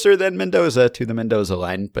 closer than Mendoza to the Mendoza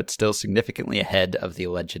line, but still significantly ahead of the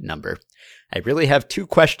alleged number. I really have 2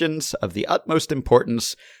 questions of the utmost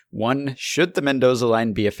importance. One, should the Mendoza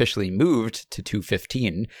line be officially moved to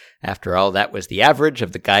 .215? After all, that was the average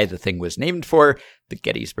of the guy the thing was named for. The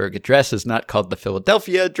Gettysburg Address is not called the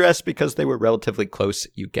Philadelphia Address because they were relatively close.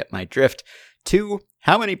 You get my drift. 2,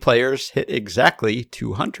 How many players hit exactly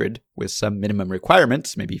 200 with some minimum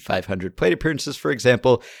requirements, maybe 500 plate appearances, for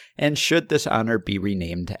example, and should this honor be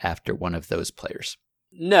renamed after one of those players?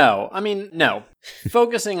 No.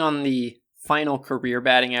 Focusing on the final career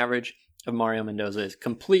batting average of Mario Mendoza is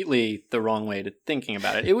completely the wrong way to thinking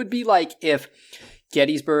about it. It would be like if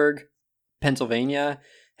Gettysburg, Pennsylvania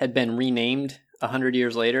had been renamed 100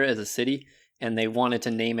 years later as a city and they wanted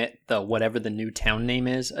to name it the whatever the new town name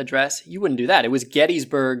is address. You wouldn't do that. It was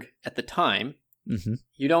Gettysburg at the time. Mm-hmm.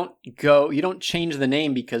 You don't change the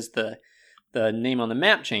name because the name on the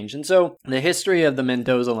map changed. And so the history of the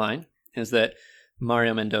Mendoza line is that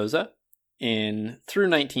Mario Mendoza through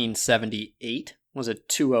 1978 was a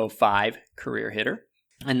 205 career hitter.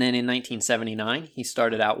 And then in 1979, he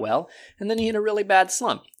started out well, and then he hit a really bad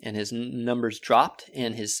slump, and his numbers dropped,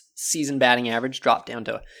 and his season batting average dropped down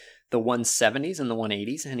to the 170s and the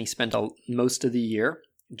 180s, and he spent most of the year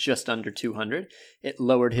just under 200. It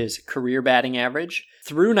lowered his career batting average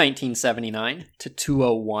through 1979 to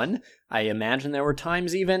 201. I imagine there were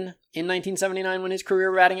times even in 1979 when his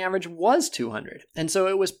career batting average was 200. And so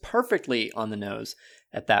it was perfectly on the nose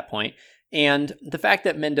at that point. And the fact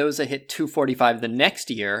that Mendoza hit 245 the next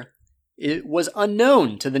year, it was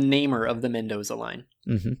unknown to the namer of the Mendoza line.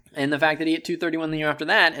 Mm-hmm. And the fact that he hit 231 the year after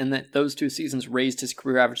that, and that those two seasons raised his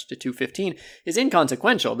career average to 215, is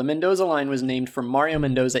inconsequential. The Mendoza line was named for Mario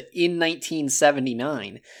Mendoza in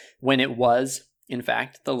 1979, when it was, in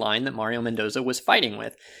fact, the line that Mario Mendoza was fighting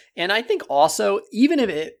with. And I think also, even if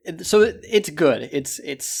it's good.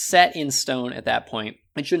 It's set in stone at that point.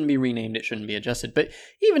 It shouldn't be renamed. It shouldn't be adjusted. But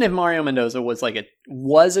even if Mario Mendoza was a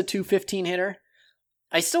 215 hitter,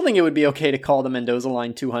 I still think it would be okay to call the Mendoza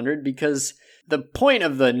line 200 because the point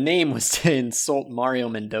of the name was to insult Mario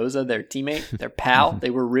Mendoza, their teammate, their pal. They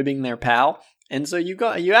were ribbing their pal. And so you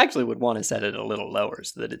actually would want to set it a little lower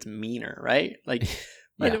so that it's meaner, right?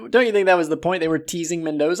 Yeah. Don't you think that was the point? They were teasing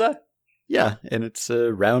Mendoza? Yeah, and it's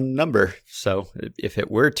a round number. So if it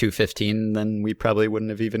were 215, then we probably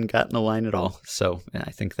wouldn't have even gotten a line at all. So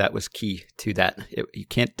I think that was key to that. You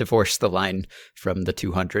can't divorce the line from the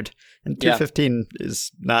 200. And 215 is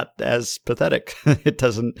not as pathetic.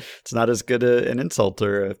 It's not as good an insult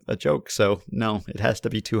or a joke. So no, it has to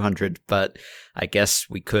be 200. But I guess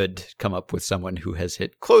we could come up with someone who has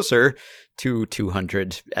hit closer to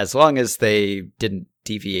 200 as long as they didn't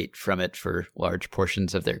deviate from it for large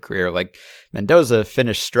portions of their career. Like Mendoza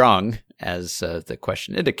finished strong, as the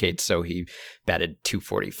question indicates. So he batted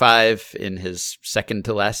 245 in his second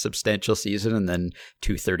to last substantial season, and then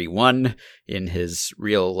 231 in his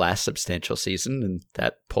real last substantial season, and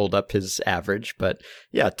that pulled up his average. But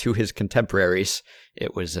yeah, to his contemporaries,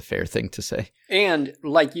 it was a fair thing to say. And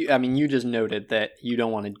you just noted that you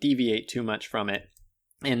don't want to deviate too much from it.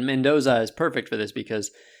 And Mendoza is perfect for this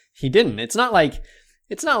because he didn't. It's not like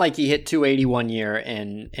he hit 280 one year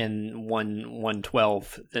and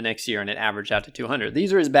 112 the next year and it averaged out to 200.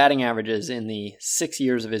 These are his batting averages in the 6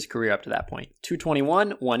 years of his career up to that point.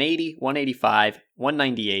 221, 180, 185,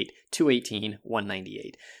 198, 218,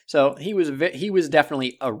 198. So he was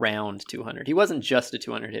definitely around 200. He wasn't just a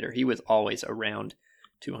 200 hitter. He was always around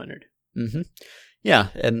 200. Mm-hmm. Yeah,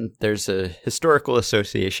 and there's a historical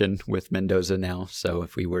association with Mendoza now, so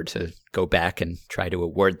if we were to go back and try to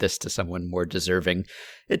award this to someone more deserving,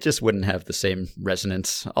 it just wouldn't have the same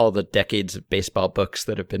resonance. All the decades of baseball books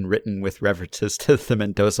that have been written with references to the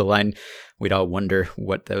Mendoza line, we'd all wonder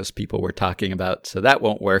what those people were talking about, so that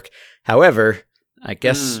won't work. However, I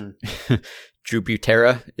guess Drew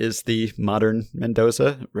Butera is the modern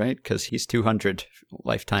Mendoza, right? Because he's 200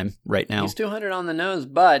 lifetime right now. He's 200 on the nose,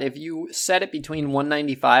 but if you set it between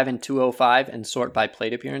 195 and 205 and sort by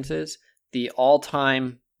plate appearances, the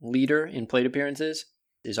all-time leader in plate appearances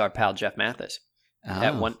is our pal Jeff Mathis.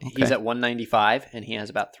 He's at 195, and he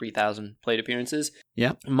has about 3,000 plate appearances.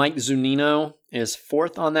 Yeah. Mike Zunino is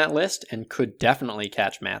fourth on that list and could definitely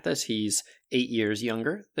catch Mathis. He's 8 years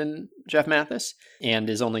younger than Jeff Mathis and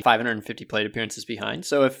is only 550 plate appearances behind.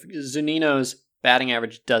 So if Zunino's batting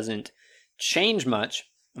average doesn't change much,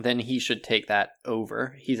 then he should take that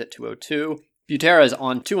over. He's at 202. Butera is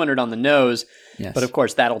on 200 on the nose, yes. But of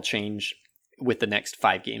course that'll change with the next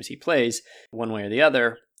 5 games he plays, one way or the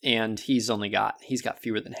other. And he's got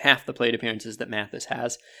fewer than half the plate appearances that Mathis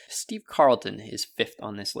has. Steve Carlton is fifth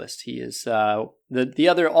on this list. He is all the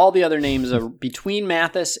other names are between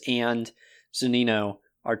Mathis and Zunino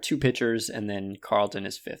are 2 pitchers, and then Carlton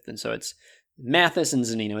is fifth. And so it's Mathis and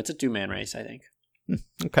Zunino. It's a 2-man race, I think.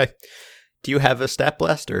 Okay. Do you have a stat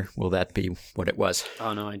blast, or will that be what it was?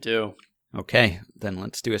 Oh, no, I do. Okay, then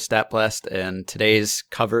let's do a Stat Blast. And today's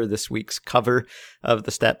cover, this week's cover of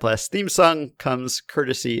the Stat Blast theme song, comes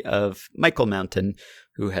courtesy of Michael Mountain,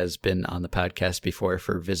 who has been on the podcast before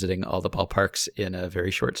for visiting all the ballparks in a very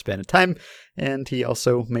short span of time. And he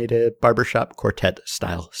also made a barbershop quartet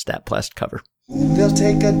style Stat Blast cover. They'll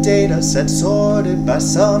take a data set sorted by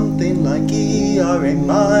something like ERA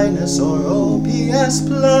minus or OPS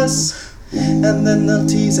plus. And then they'll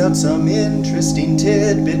tease out some interesting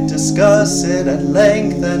tidbit, discuss it at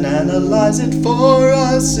length, and analyze it for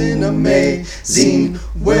us in amazing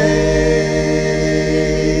ways.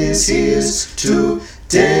 Here's today's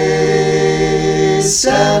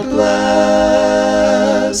Stat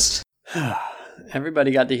Blast.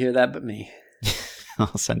 Everybody got to hear that but me.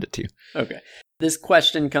 I'll send it to you. Okay. This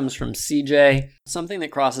question comes from CJ. Something that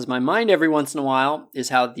crosses my mind every once in a while is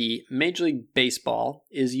how the Major League Baseball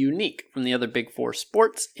is unique from the other Big Four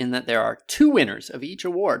sports in that there are 2 winners of each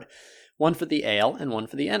award, one for the AL and one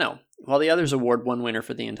for the NL, while the others award 1 winner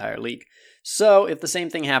for the entire league. So if the same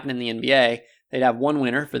thing happened in the NBA, they'd have 1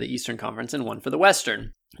 winner for the Eastern Conference and 1 for the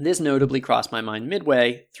Western. This notably crossed my mind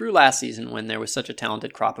midway through last season when there was such a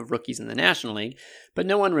talented crop of rookies in the National League, but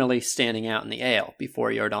no one really standing out in the AL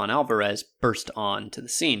before Yordan Alvarez burst on to the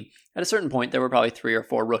scene. At a certain point, there were probably 3 or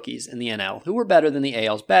 4 rookies in the NL who were better than the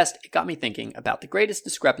AL's best. It got me thinking about the greatest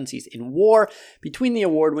discrepancies in WAR between the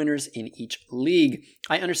award winners in each league.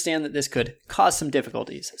 I understand that this could cause some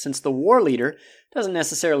difficulties, since the WAR leader doesn't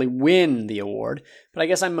necessarily win the award, but I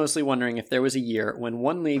guess I'm mostly wondering if there was a year when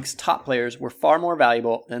one league's top players were far more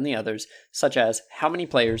valuable than the others, such as how many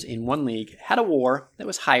players in one league had a WAR that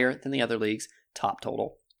was higher than the other league's top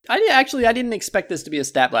total. I didn't expect this to be a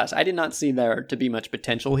Stat Blast. I did not see there to be much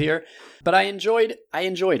potential here, but I enjoyed it. I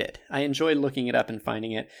enjoyed looking it up and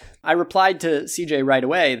finding it. I replied to CJ right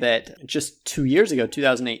away that just 2 years ago,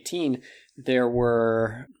 2018,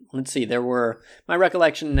 my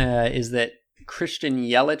recollection is that Christian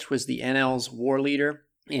Yelich was the NL's WAR leader,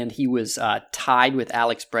 and he was tied with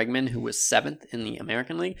Alex Bregman, who was 7th in the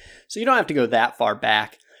American League. So you don't have to go that far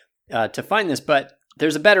back to find this, but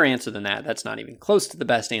there's a better answer than that. That's not even close to the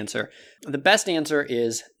best answer. The best answer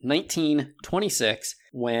is 1926,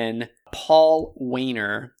 when Paul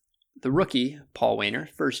Waner, the rookie Paul Waner,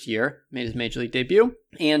 first year, made his Major League debut,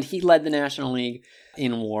 and he led the National League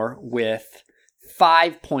in WAR with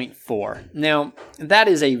 5.4. Now, that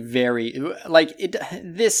is a very,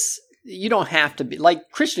 you don't have to be,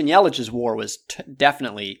 Christian Yelich's WAR was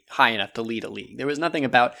definitely high enough to lead a league. There was nothing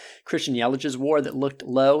about Christian Yelich's WAR that looked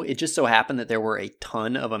low. It just so happened that there were a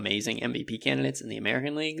ton of amazing MVP candidates in the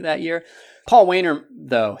American League that year. Paul Waner,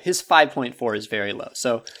 though, his 5.4 is very low.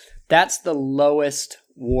 So that's the lowest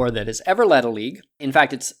WAR that has ever led a league. In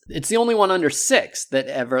fact, it's the only one under 6 that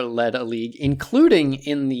ever led a league, including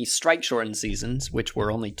in the strike-shortened seasons, which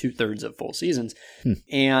were only 2/3 of full seasons.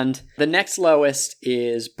 And the next lowest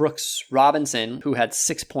is Brooks Robinson, who had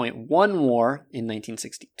 6.1 WAR in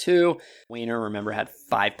 1962. Wainer, remember, had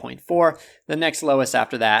 5.4. The next lowest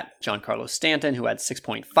after that, Giancarlo Stanton, who had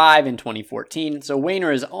 6.5 in 2014. So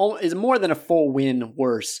Wainer is more than a full win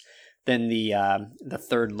worse than the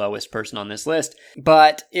third lowest person on this list.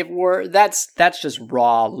 But that's just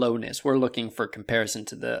raw lowness. We're looking for comparison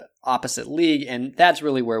to the opposite league, and that's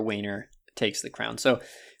really where Wainer takes the crown. So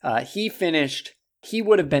he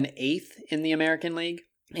would have been 8th in the American League,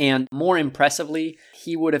 and more impressively,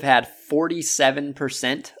 he would have had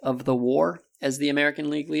 47% of the WAR as the American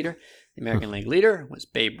League leader. The American League leader was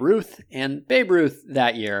Babe Ruth, and Babe Ruth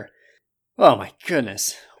that year, oh my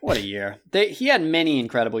goodness, what a year. He had many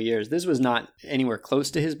incredible years. This was not anywhere close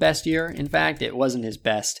to his best year. In fact, it wasn't his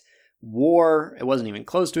best WAR. It wasn't even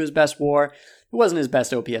close to his best WAR. It wasn't his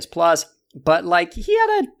best OPS plus. But he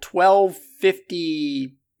had a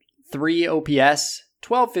 1253 OPS.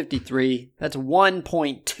 1253. That's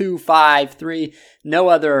 1.253. No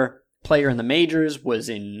other player in the majors was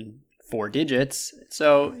in 4 digits.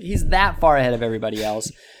 So he's that far ahead of everybody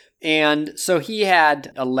else. And so he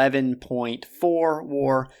had 11.4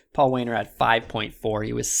 WAR. Paul Wainer had 5.4.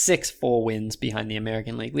 He was 6 full wins behind the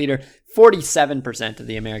American League leader, 47% of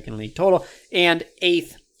the American League total, and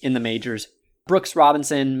 8th in the majors. Brooks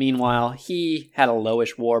Robinson, meanwhile, he had a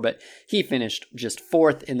lowish WAR, but he finished just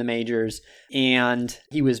 4th in the majors, and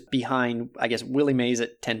he was behind, I guess, Willie Mays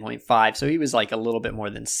at 10.5, so he was a little bit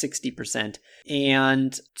more than 60%.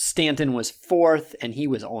 And Stanton was 4th, and he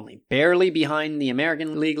was only barely behind the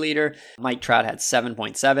American League leader. Mike Trout had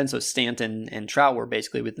 7.7, so Stanton and Trout were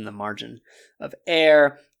basically within the margin of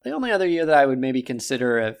error. The only other year that I would maybe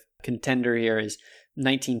consider a contender here is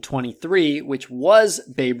 1923, which was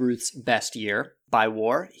Babe Ruth's best year by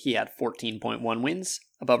WAR. He had 14.1 wins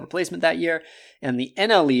above replacement that year. And the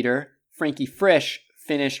NL leader Frankie Frisch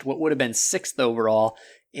finished what would have been 6th overall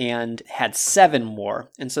and had 7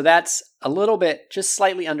 WAR. And so that's a little bit, just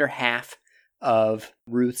slightly under half of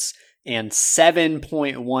Ruth's and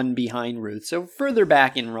 7.1 behind Ruth. So further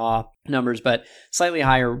back in raw numbers, but slightly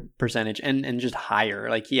higher percentage and just higher.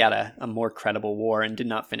 Like he had a more credible WAR and did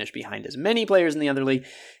not finish behind as many players in the other league.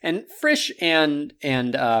 And Frisch and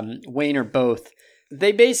Wayner both,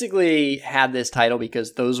 they basically had this title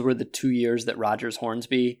because those were the 2 years that Rogers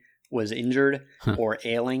Hornsby was injured or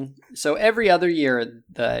ailing. So every other year,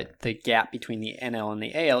 the gap between the NL and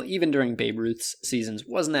the AL, even during Babe Ruth's seasons,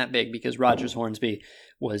 wasn't that big because Rogers Hornsby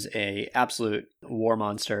was a absolute WAR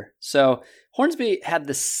monster. So Hornsby had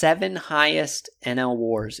the 7 highest NL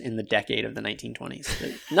WARs in the decade of the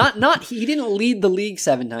 1920s. He didn't lead the league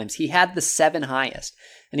 7 times. He had the 7 highest.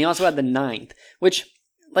 And he also had the 9th, which,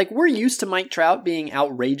 like, we're used to Mike Trout being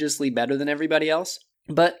outrageously better than everybody else.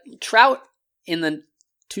 But Trout in the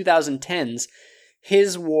 2010s,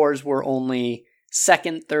 his WARs were only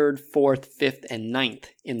 2nd, 3rd, 4th, 5th, and 9th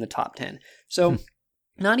in the top 10. So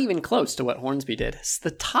not even close to what Hornsby did. It's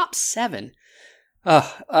the top 7.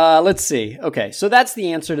 Let's see. Okay, so that's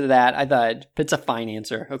the answer to that. I thought it's a fine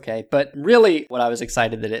answer. Okay, but really what I was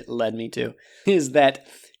excited that it led me to is that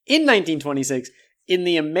in 1926, in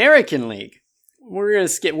the American League, we're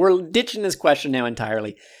ditching this question now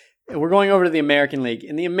entirely. We're going over to the American League.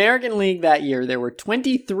 In the American League that year, there were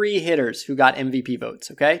 23 hitters who got MVP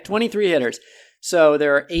votes, okay? 23 hitters. So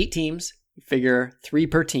there are 8 teams. You figure 3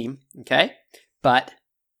 per team, okay? But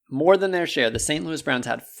more than their share, the St. Louis Browns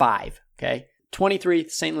had 5, okay? 23,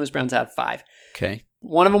 St. Louis Browns had 5. Okay.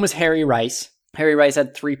 One of them was Harry Rice. Harry Rice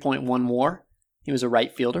had 3.1 WAR. He was a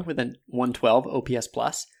right fielder with a 112 OPS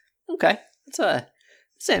plus. Okay, it's an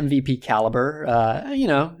MVP caliber.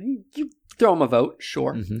 You throw him a vote,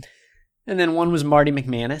 sure. Mm-hmm. And then one was Marty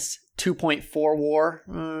McManus, 2.4 WAR,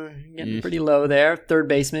 getting pretty low there. Third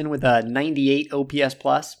baseman with a 98 OPS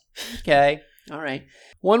plus. Okay, all right.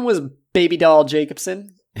 One was Baby Doll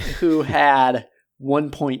Jacobson, who had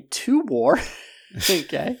 1.2 WAR.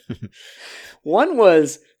 Okay. One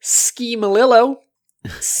was Ski Malillo.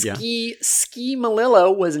 Ski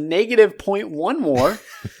Malillo was negative 0.1 WAR.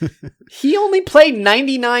 He only played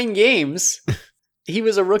 99 games. He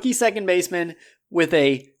was a rookie second baseman with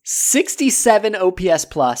a 67 OPS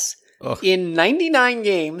plus. Ugh. In 99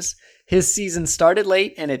 games. His season started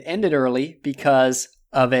late and it ended early because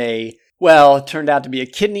of it turned out to be a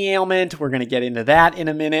kidney ailment. We're going to get into that in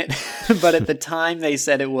a minute. But at the time they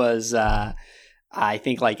said it was, I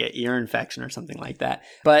think like an ear infection or something like that.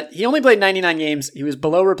 But he only played 99 games. He was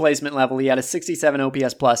below replacement level. He had a 67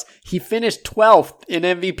 OPS plus. He finished 12th in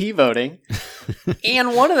MVP voting.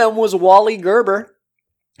 And one of them was Wally Gerber,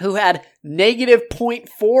 who had negative 0.4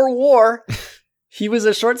 WAR. He was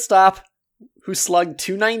a shortstop who slugged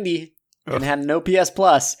 290 and had an OPS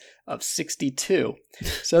plus of 62.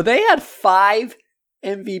 So they had 5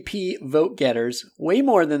 MVP vote getters, way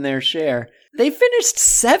more than their share. They finished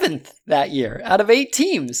 7th that year out of 8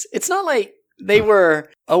 teams. It's not like they were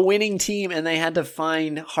a winning team and they had to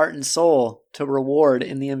find heart and soul to reward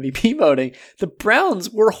in the MVP voting. The Browns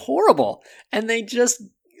were horrible. And they just,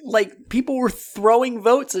 people were throwing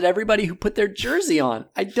votes at everybody who put their jersey on.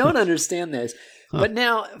 I don't understand this. But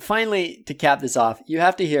now, finally, to cap this off, you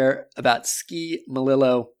have to hear about Ski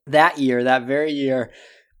Malillo that very year.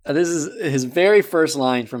 This is his very first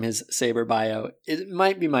line from his Sabre bio. It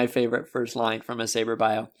might be my favorite first line from a Sabre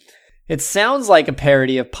bio. It sounds like a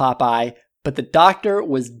parody of Popeye, but the doctor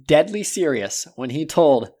was deadly serious when he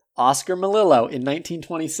told Oscar Malillo in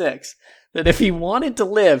 1926 that if he wanted to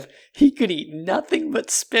live, he could eat nothing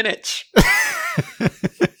but spinach.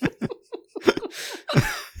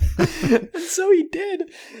 And so he did.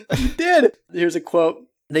 He did. Here's a quote.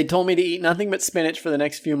 They told me to eat nothing but spinach for the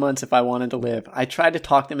next few months if I wanted to live. I tried to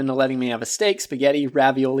talk them into letting me have a steak, spaghetti,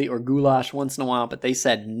 ravioli, or goulash once in a while, but they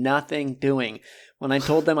said nothing doing. When I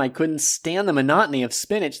told them I couldn't stand the monotony of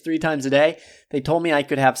spinach 3 times a day, they told me I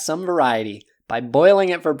could have some variety by boiling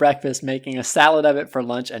it for breakfast, making a salad of it for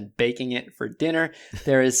lunch, and baking it for dinner.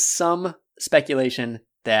 There is some speculation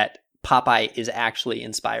that Popeye is actually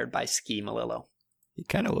inspired by Ski Malillo. He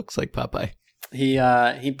kind of looks like Popeye. He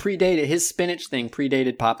predated, his spinach thing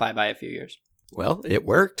predated Popeye by a few years. Well, it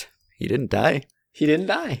worked. He didn't die. He didn't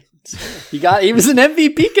die. He was an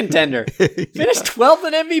MVP contender. Finished 12th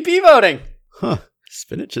in MVP voting. Huh.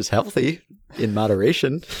 Spinach is healthy in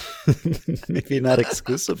moderation. Maybe not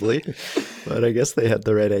exclusively, but I guess they had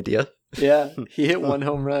the right idea. Yeah, he hit 1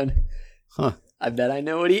 home run. Huh. I bet I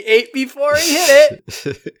know what he ate before he hit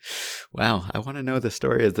it. Wow, I want to know the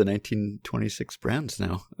story of the 1926 Browns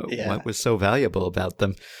now. Yeah. What was so valuable about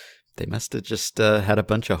them? They must have just had a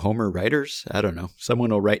bunch of Homer writers. I don't know. Someone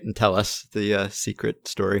will write and tell us the secret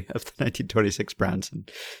story of the 1926 Browns and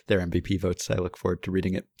their MVP votes. I look forward to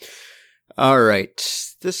reading it. All right.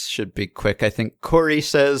 This should be quick. I think Corey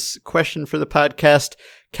says, question for the podcast.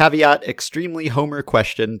 Caveat, extremely Homer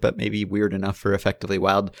question, but maybe weird enough for Effectively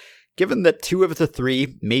Wild. Given that 2 of the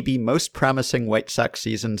 3, maybe most promising White Sox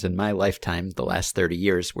seasons in my lifetime, the last 30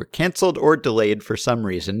 years, were canceled or delayed for some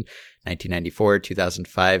reason, 1994,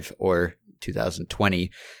 2005, or 2020,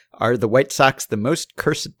 are the White Sox the most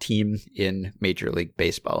cursed team in Major League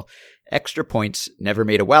Baseball? Extra points, never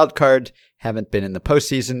made a wild card, haven't been in the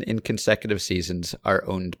postseason in consecutive seasons, are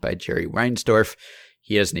owned by Jerry Reinsdorf.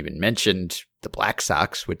 He hasn't even mentioned the Black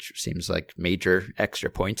Sox, which seems like major extra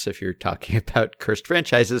points if you're talking about cursed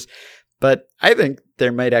franchises. But I think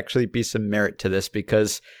there might actually be some merit to this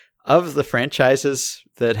because of the franchises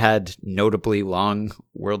that had notably long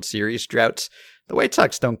World Series droughts, the White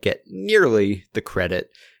Sox don't get nearly the credit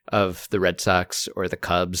of the Red Sox or the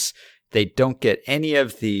Cubs. They don't get any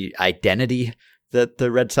of the identity that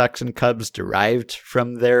the Red Sox and Cubs derived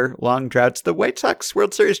from their long droughts. The White Sox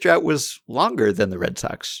World Series drought was longer than the Red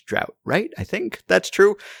Sox drought, right? I think that's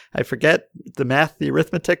true. I forget the math, the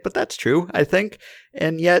arithmetic, but that's true, I think.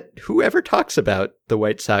 And yet, whoever talks about the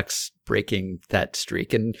White Sox breaking that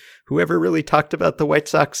streak, and whoever really talked about the White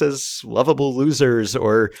Sox as lovable losers,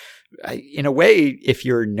 or in a way, if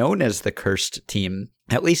you're known as the cursed team,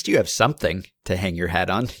 at least you have something to hang your hat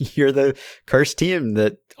on. You're the cursed team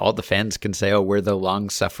that all the fans can say, oh, we're the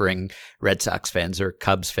long-suffering Red Sox fans or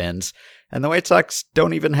Cubs fans. And the White Sox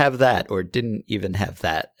don't even have that, or didn't even have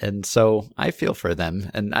that. And so I feel for them.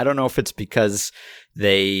 And I don't know if it's because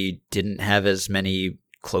they didn't have as many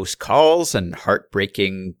close calls and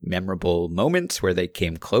heartbreaking, memorable moments where they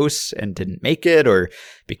came close and didn't make it, or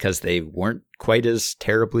because they weren't quite as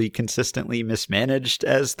terribly consistently mismanaged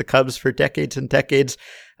as the Cubs for decades and decades.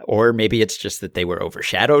 Or maybe it's just that they were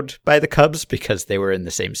overshadowed by the Cubs because they were in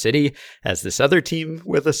the same city as this other team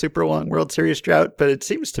with a super long World Series drought. But it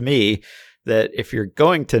seems to me that if you're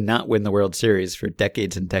going to not win the World Series for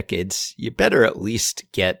decades and decades, you better at least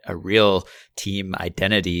get a real team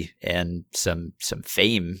identity and some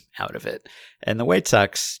fame out of it. And the White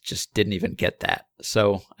Sox just didn't even get that.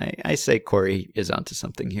 So I say Corey is onto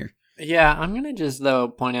something here. Yeah, I'm going to just, though,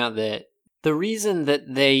 point out that the reason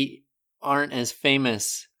that they aren't as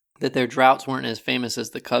famous, that their droughts weren't as famous as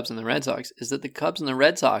the Cubs and the Red Sox, is that the Cubs and the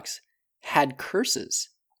Red Sox had curses.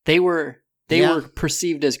 They were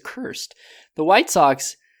perceived as cursed. The White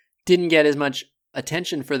Sox didn't get as much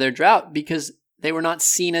attention for their drought because they were not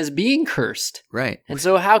seen as being cursed. Right. And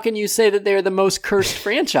so how can you say that they're the most cursed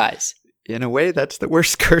franchise? In a way, that's the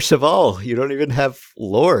worst curse of all. You don't even have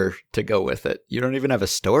lore to go with it. You don't even have a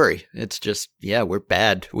story. It's just, yeah, we're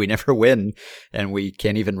bad. We never win, and we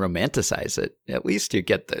can't even romanticize it. At least you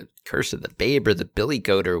get the curse of the Babe or the Billy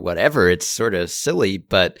Goat or whatever. It's sort of silly,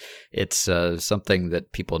 but it's something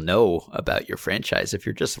that people know about your franchise. If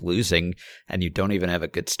you're just losing and you don't even have a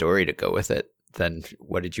good story to go with it, then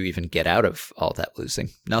what did you even get out of all that losing?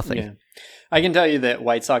 Nothing. Yeah. I can tell you that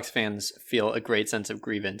White Sox fans feel a great sense of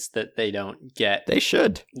grievance that they don't get. They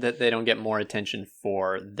should. That they don't get more attention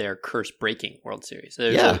for their curse-breaking World Series.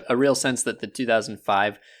 There's a real sense that the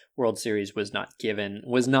 2005 World Series was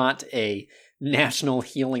not a national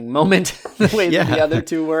healing moment the way that the other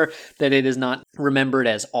two were, that it is not remembered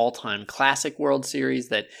as all-time classic World Series,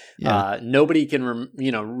 that nobody can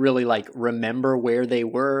really like remember where they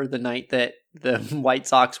were the night that the White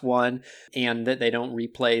Sox won, and that they don't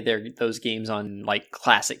replay those games on like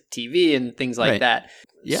classic TV and things like that.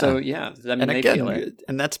 Yeah. So, I mean, and again, feel it.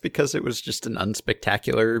 And that's because it was just an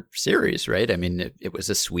unspectacular series, right? I mean, it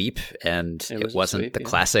was a sweep, and it wasn't the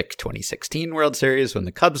classic 2016 World Series when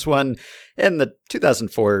the Cubs won. And the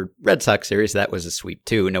 2004 Red Sox series, that was a sweep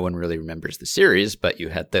too. No one really remembers the series, but you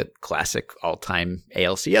had the classic all-time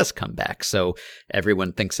ALCS comeback. So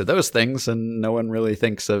everyone thinks of those things, and no one really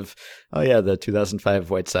thinks of, oh yeah, the 2005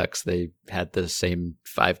 White Sox, they had the same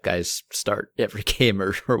 5 guys start every game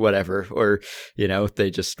or whatever, or,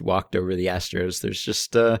 they just walked over the Astros. There's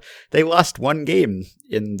just, they lost 1 game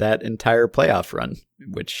in that entire playoff run,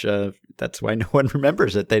 which that's why no one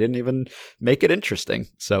remembers it. They didn't even make it interesting.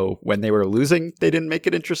 So when they were losing, they didn't make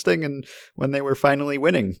it interesting. And when they were finally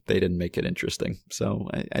winning, they didn't make it interesting. So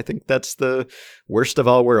I think that's the worst of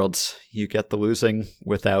all worlds. You get the losing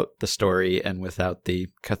without the story and without the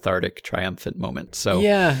cathartic, triumphant moment. So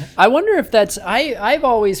yeah, I wonder if that's, I've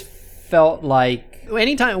always felt like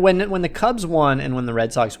anytime when the Cubs won and when the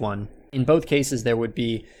Red Sox won, in both cases, there would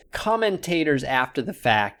be commentators after the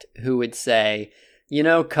fact who would say,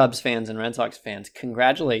 Cubs fans and Red Sox fans,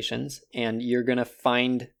 congratulations, and you're going to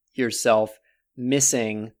find yourself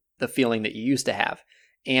missing the feeling that you used to have.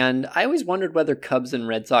 And I always wondered whether Cubs and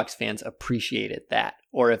Red Sox fans appreciated that,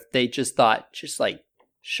 or if they just thought, just like,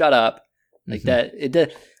 shut up. Like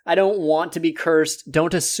that. I don't want to be cursed.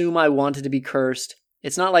 Don't assume I wanted to be cursed.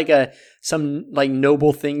 It's not like some like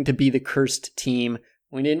noble thing to be the cursed team.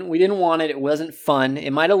 We didn't want it. It wasn't fun.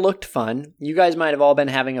 It might have looked fun. You guys might have all been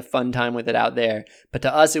having a fun time with it out there. But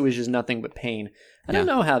to us, it was just nothing but pain. I don't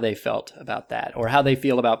know how they felt about that, or how they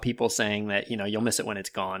feel about people saying that, you'll miss it when it's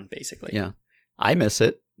gone, basically. Yeah. I miss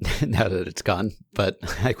it now that it's gone, but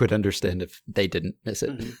I could understand if they didn't miss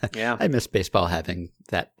it. Yeah. I miss baseball having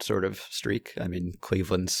that sort of streak. I mean,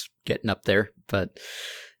 Cleveland's getting up there, but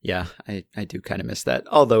yeah, I do kind of miss that.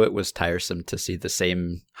 Although it was tiresome to see the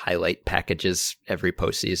same highlight packages every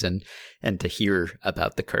postseason and to hear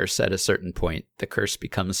about the curse. At a certain point, the curse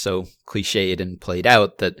becomes so cliched and played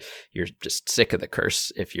out that you're just sick of the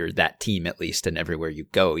curse. If you're that team, at least, and everywhere you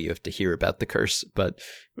go, you have to hear about the curse. But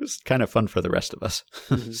it was kind of fun for the rest of us.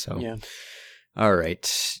 So, yeah. All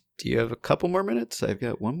right. Do you have a couple more minutes? I've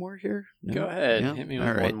got one more here. No? Go ahead. Yeah? Hit me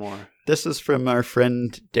with one more. This is from our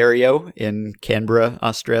friend Dario in Canberra,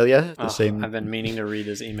 Australia. I've been meaning to read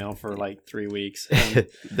his email for like 3 weeks.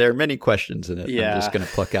 There are many questions in it. Yeah. I'm just going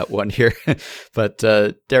to pluck out one here. But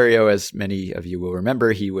Dario, as many of you will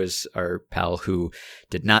remember, he was our pal who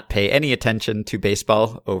did not pay any attention to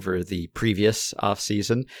baseball over the previous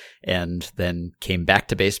offseason and then came back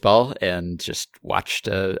to baseball and just watched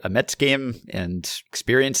a Mets game and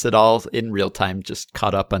experienced it all in real time, just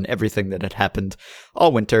caught up on everything that had happened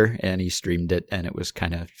all winter, and he streamed it, and it was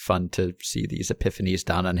kind of fun to see these epiphanies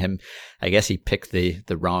dawn on him. I guess he picked the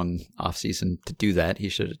wrong offseason to do that. He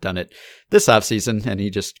should have done it this offseason, and he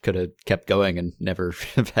just could have kept going and never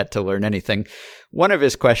had to learn anything. One of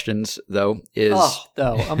his questions, though, is...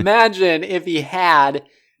 imagine if he had,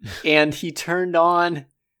 and he turned on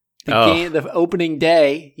the game, the opening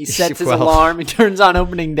day. He sets his alarm, he turns on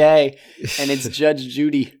opening day, and it's Judge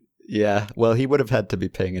Judy. Yeah, well, he would have had to be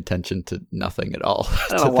paying attention to nothing at all I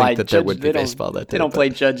don't know why there would be baseball that day. They don't play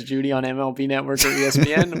Judge Judy on MLB Network or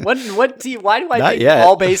ESPN. Why do I think yet.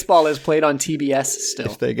 all baseball is played on TBS still?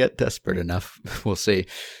 If they get desperate enough, we'll see.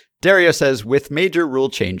 Dario says, with major rule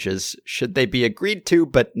changes, should they be agreed to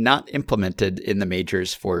but not implemented in the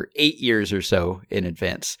majors for 8 years or so in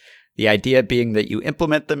advance? The idea being that you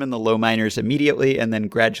implement them in the low minors immediately and then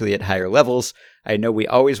gradually at higher levels. I know we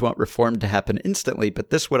always want reform to happen instantly, but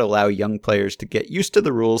this would allow young players to get used to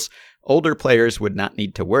the rules. Older players would not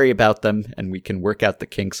need to worry about them, and we can work out the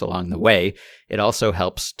kinks along the way. It also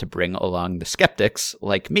helps to bring along the skeptics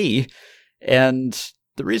like me. And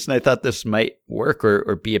the reason I thought this might work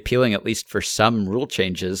or be appealing, at least for some rule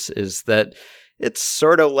changes, is that it's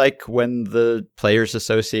sort of like when the Players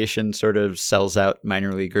Association sort of sells out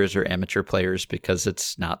minor leaguers or amateur players because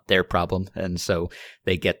it's not their problem. And so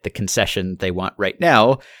they get the concession they want right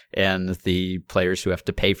now. And the players who have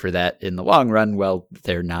to pay for that in the long run, well,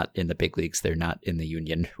 they're not in the big leagues. They're not in the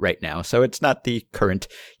union right now. So it's not the current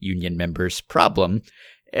union members' problem.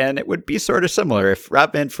 And it would be sort of similar if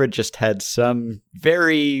Rob Manfred just had some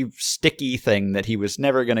very sticky thing that he was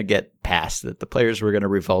never going to get past, that the players were going to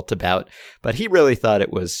revolt about. But he really thought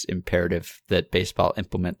it was imperative that baseball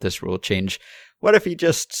implement this rule change. What if he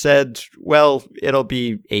just said, well, it'll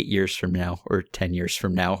be 8 years from now or 10 years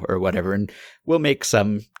from now or whatever, and we'll make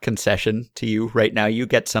some concession to you right now. You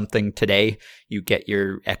get something today. You get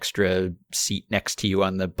your extra seat next to you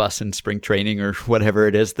on the bus in spring training or whatever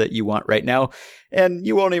it is that you want right now. And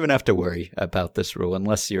you won't even have to worry about this rule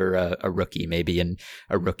unless you're a rookie maybe. And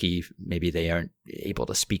a rookie, maybe they aren't able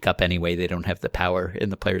to speak up anyway. They don't have the power in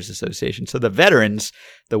the Players Association. So the veterans,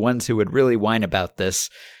 the ones who would really whine about this,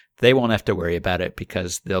 they won't have to worry about it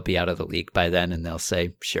because they'll be out of the league by then and they'll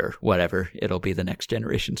say, sure, whatever, it'll be the next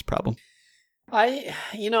generation's problem. I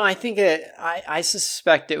think I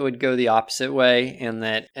suspect it would go the opposite way, and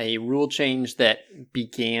that a rule change that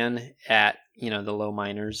began at, the low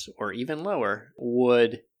minors or even lower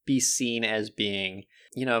would be seen as being,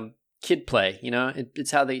 kid play. It's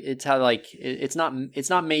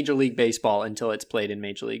not Major League Baseball until it's played in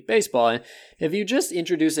Major League Baseball. And if you just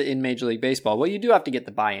introduce it in Major League Baseball, well, you do have to get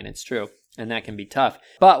the buy-in. It's true. And that can be tough.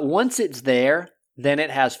 But once it's there, then it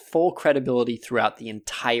has full credibility throughout the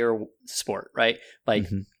entire sport, right? Like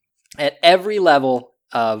at every level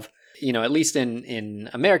of, at least in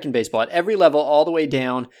American baseball, at every level, all the way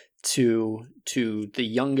down to the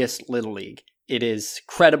youngest little league, it is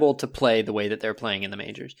credible to play the way that they're playing in the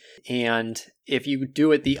majors. And if you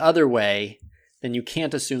do it the other way, then you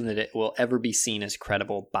can't assume that it will ever be seen as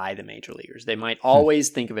credible by the major leaguers. They might always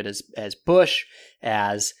think of it as bush,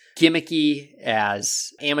 as gimmicky, as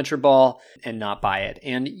amateur ball, and not buy it.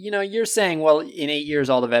 And, you're saying, well, in 8 years,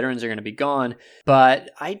 all the veterans are going to be gone. But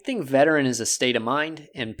I think veteran is a state of mind,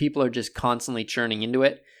 and people are just constantly churning into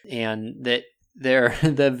it. And that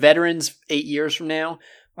the veterans 8 years from now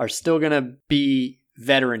are still going to be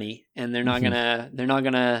veteran-y, and they're not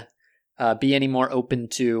gonna be any more open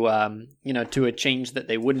to to a change that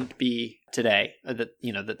they wouldn't be today,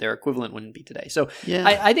 that their equivalent wouldn't be today. So yeah.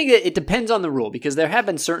 I think it depends on the rule, because there have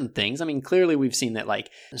been certain things. I mean, clearly we've seen that like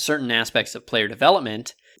certain aspects of player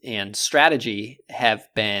development and strategy have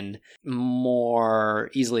been more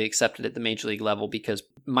easily accepted at the major league level, because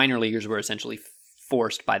minor leaguers were essentially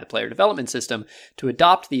forced by the player development system to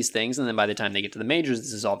adopt these things, and then by the time they get to the majors,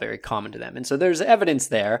 this is all very common to them. And so there's evidence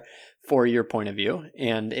there for your point of view,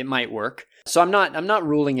 and it might work. So I'm not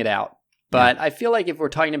ruling it out, but I feel like if we're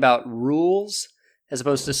talking about rules as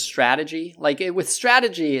opposed to strategy, like with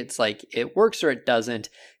strategy, it's like it works or it doesn't,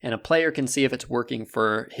 and a player can see if it's working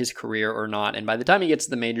for his career or not. And by the time he gets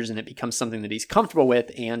to the majors and it becomes something that he's comfortable with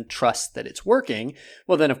and trusts that it's working,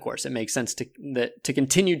 well, then of course it makes sense to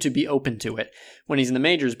continue to be open to it when he's in the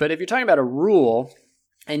majors. But if you're talking about a rule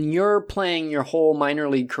and you're playing your whole minor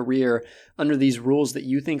league career under these rules that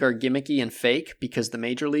you think are gimmicky and fake because the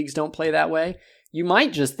major leagues don't play that way, you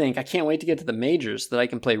might just think, I can't wait to get to the majors so that I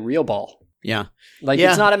can play real ball. Yeah.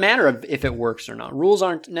 It's not a matter of if it works or not. Rules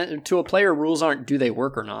aren't, to a player, rules aren't do they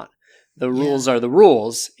work or not. The rules are the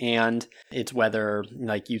rules, and it's whether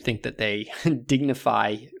you think that they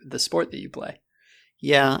dignify the sport that you play.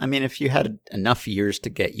 Yeah, I mean, if you had enough years to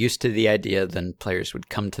get used to the idea, then players would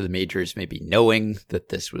come to the majors maybe knowing that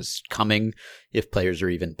this was coming, if players are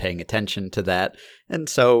even paying attention to that. And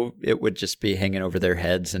so it would just be hanging over their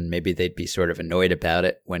heads, and maybe they'd be sort of annoyed about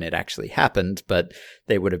it when it actually happened, but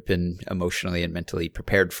they would have been emotionally and mentally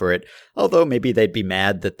prepared for it. Although maybe they'd be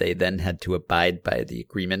mad that they then had to abide by the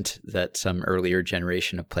agreement that some earlier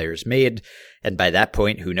generation of players made. And by that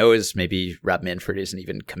point, who knows, maybe Rob Manfred isn't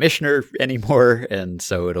even commissioner anymore. And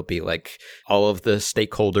so it'll be like all of the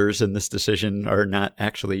stakeholders in this decision are not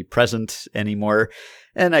actually present anymore.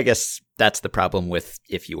 And I guess that's the problem with,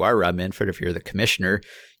 if you are Rob Manfred, if you're the commissioner,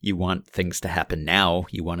 you want things to happen now.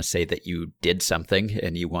 You want to say that you did something,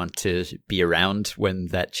 and you want to be around when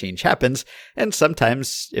that change happens. And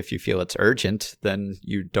sometimes if you feel it's urgent, then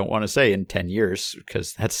you don't want to say in 10 years,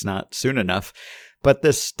 because that's not soon enough. But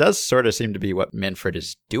this does sort of seem to be what Manfred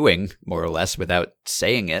is doing, more or less, without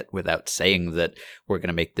saying it, without saying that we're going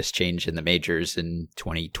to make this change in the majors in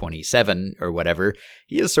 2027 or whatever.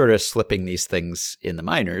 He is sort of slipping these things in the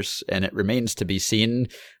minors, and it remains to be seen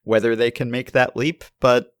whether they can make that leap.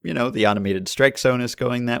 But, the automated strike zone is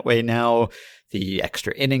going that way now. The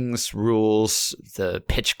extra innings rules, the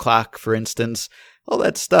pitch clock, for instance, all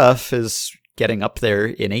that stuff is getting up there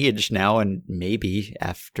in age now, and maybe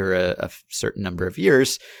after a certain number of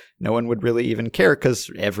years, no one would really even care,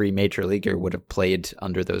 because every major leaguer would have played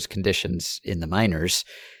under those conditions in the minors.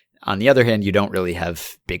 On the other hand, you don't really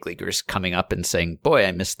have big leaguers coming up and saying, boy,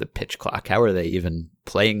 I missed the pitch clock. How are they even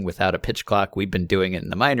playing without a pitch clock? We've been doing it in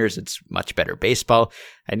the minors. It's much better baseball.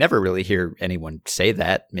 I never really hear anyone say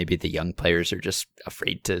that. Maybe the young players are just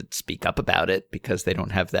afraid to speak up about it because they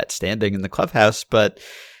don't have that standing in the clubhouse, but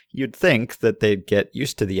you'd think that they'd get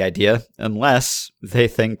used to the idea, unless they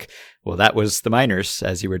think, well, that was the minors,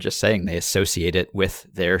 as you were just saying. They associate it with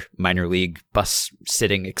their minor league bus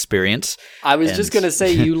sitting experience. I was just going to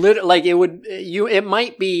say, it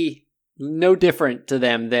might be no different to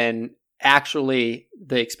them than actually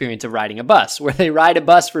the experience of riding a bus, where they ride a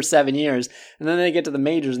bus for 7 years and then they get to the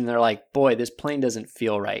majors and they're like, boy, this plane doesn't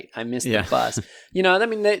feel right. I missed the bus.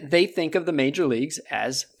 They think of the major leagues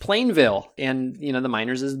as Plainville, and, the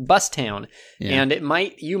minors as bus town. Yeah.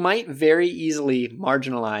 And you might very easily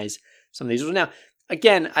marginalize some of these rules. Now,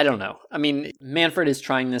 again, I don't know. I mean, Manfred is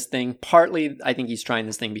trying this thing. Partly, I think he's trying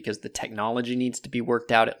this thing because the technology needs to be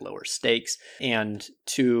worked out at lower stakes, and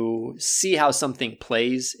to see how something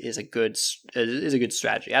plays is a good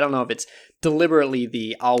strategy. I don't know if it's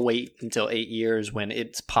deliberately I'll wait until 8 years when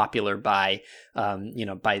it's popular by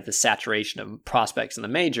the saturation of prospects in the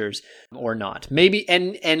majors, or not. Maybe,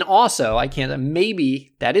 and also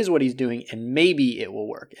maybe that is what he's doing, and maybe it will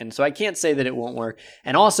work. And so I can't say that it won't work.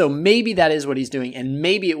 And also maybe that is what he's doing, and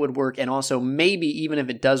maybe it would work. And also maybe even if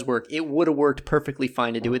it does work, it would have worked perfectly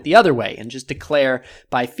fine to do it the other way and just declare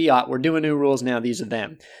by fiat, we're doing new rules now, these are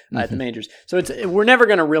them at the majors. So we're never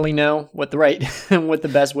going to really know what the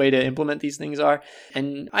best way to implement these things are.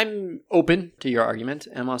 And I'm open to your argument.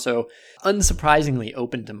 I'm also unsurprisingly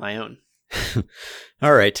open to my own.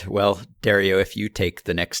 All right. Well, Dario, if you take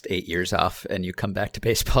the next 8 years off and you come back to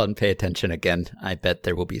baseball and pay attention again, I bet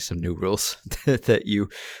there will be some new rules that you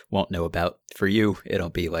won't know about. For you, it'll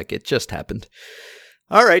be like it just happened.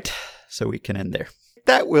 All right. So we can end there.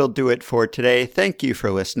 That will do it for today. Thank you for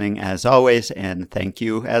listening as always, and thank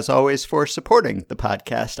you as always for supporting the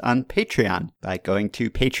podcast on Patreon by going to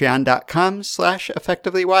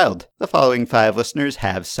patreon.com/effectivelywild. The following 5 listeners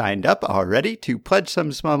have signed up already to pledge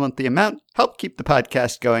some small monthly amount, help keep the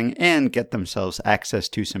podcast going, and get themselves access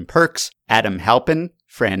to some perks. Adam Halpin,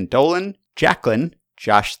 Fran Dolan, Jacqueline,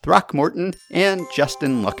 Josh Throckmorton, and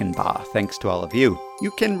Justin Luckenbaugh. Thanks to all of you. You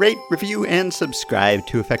can rate, review, and subscribe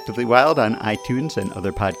to Effectively Wild on iTunes and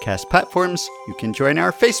other podcast platforms. You can join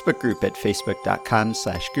our Facebook group at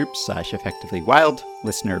facebook.com/groups/effectivelywild.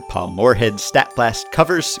 Listener Paul Moorhead's Stat Blast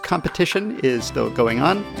covers competition is still going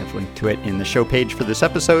on. I've linked to it in the show page for this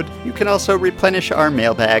episode. You can also replenish our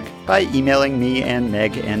mailbag by emailing me and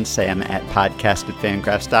Meg and Sam at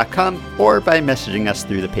podcast@fangraphs.com or by messaging us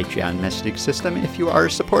through the Patreon messaging system if you are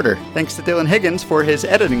a supporter. Thanks to Dylan Higgins for his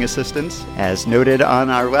editing assistance. As noted on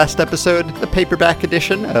our last episode, the paperback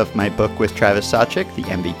edition of my book with Travis Sawchik, The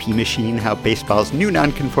MVP Machine, How Baseball's New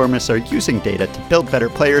Nonconformists Are Using Data to Build Better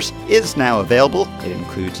Players, is now available. It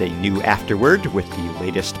includes a new afterword with the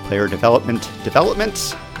latest player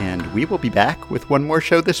developments, and we will be back with one more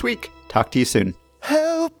show this week. Talk to you soon.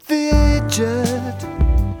 Help the aged.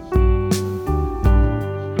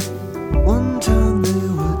 One time they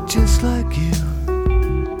were just like you.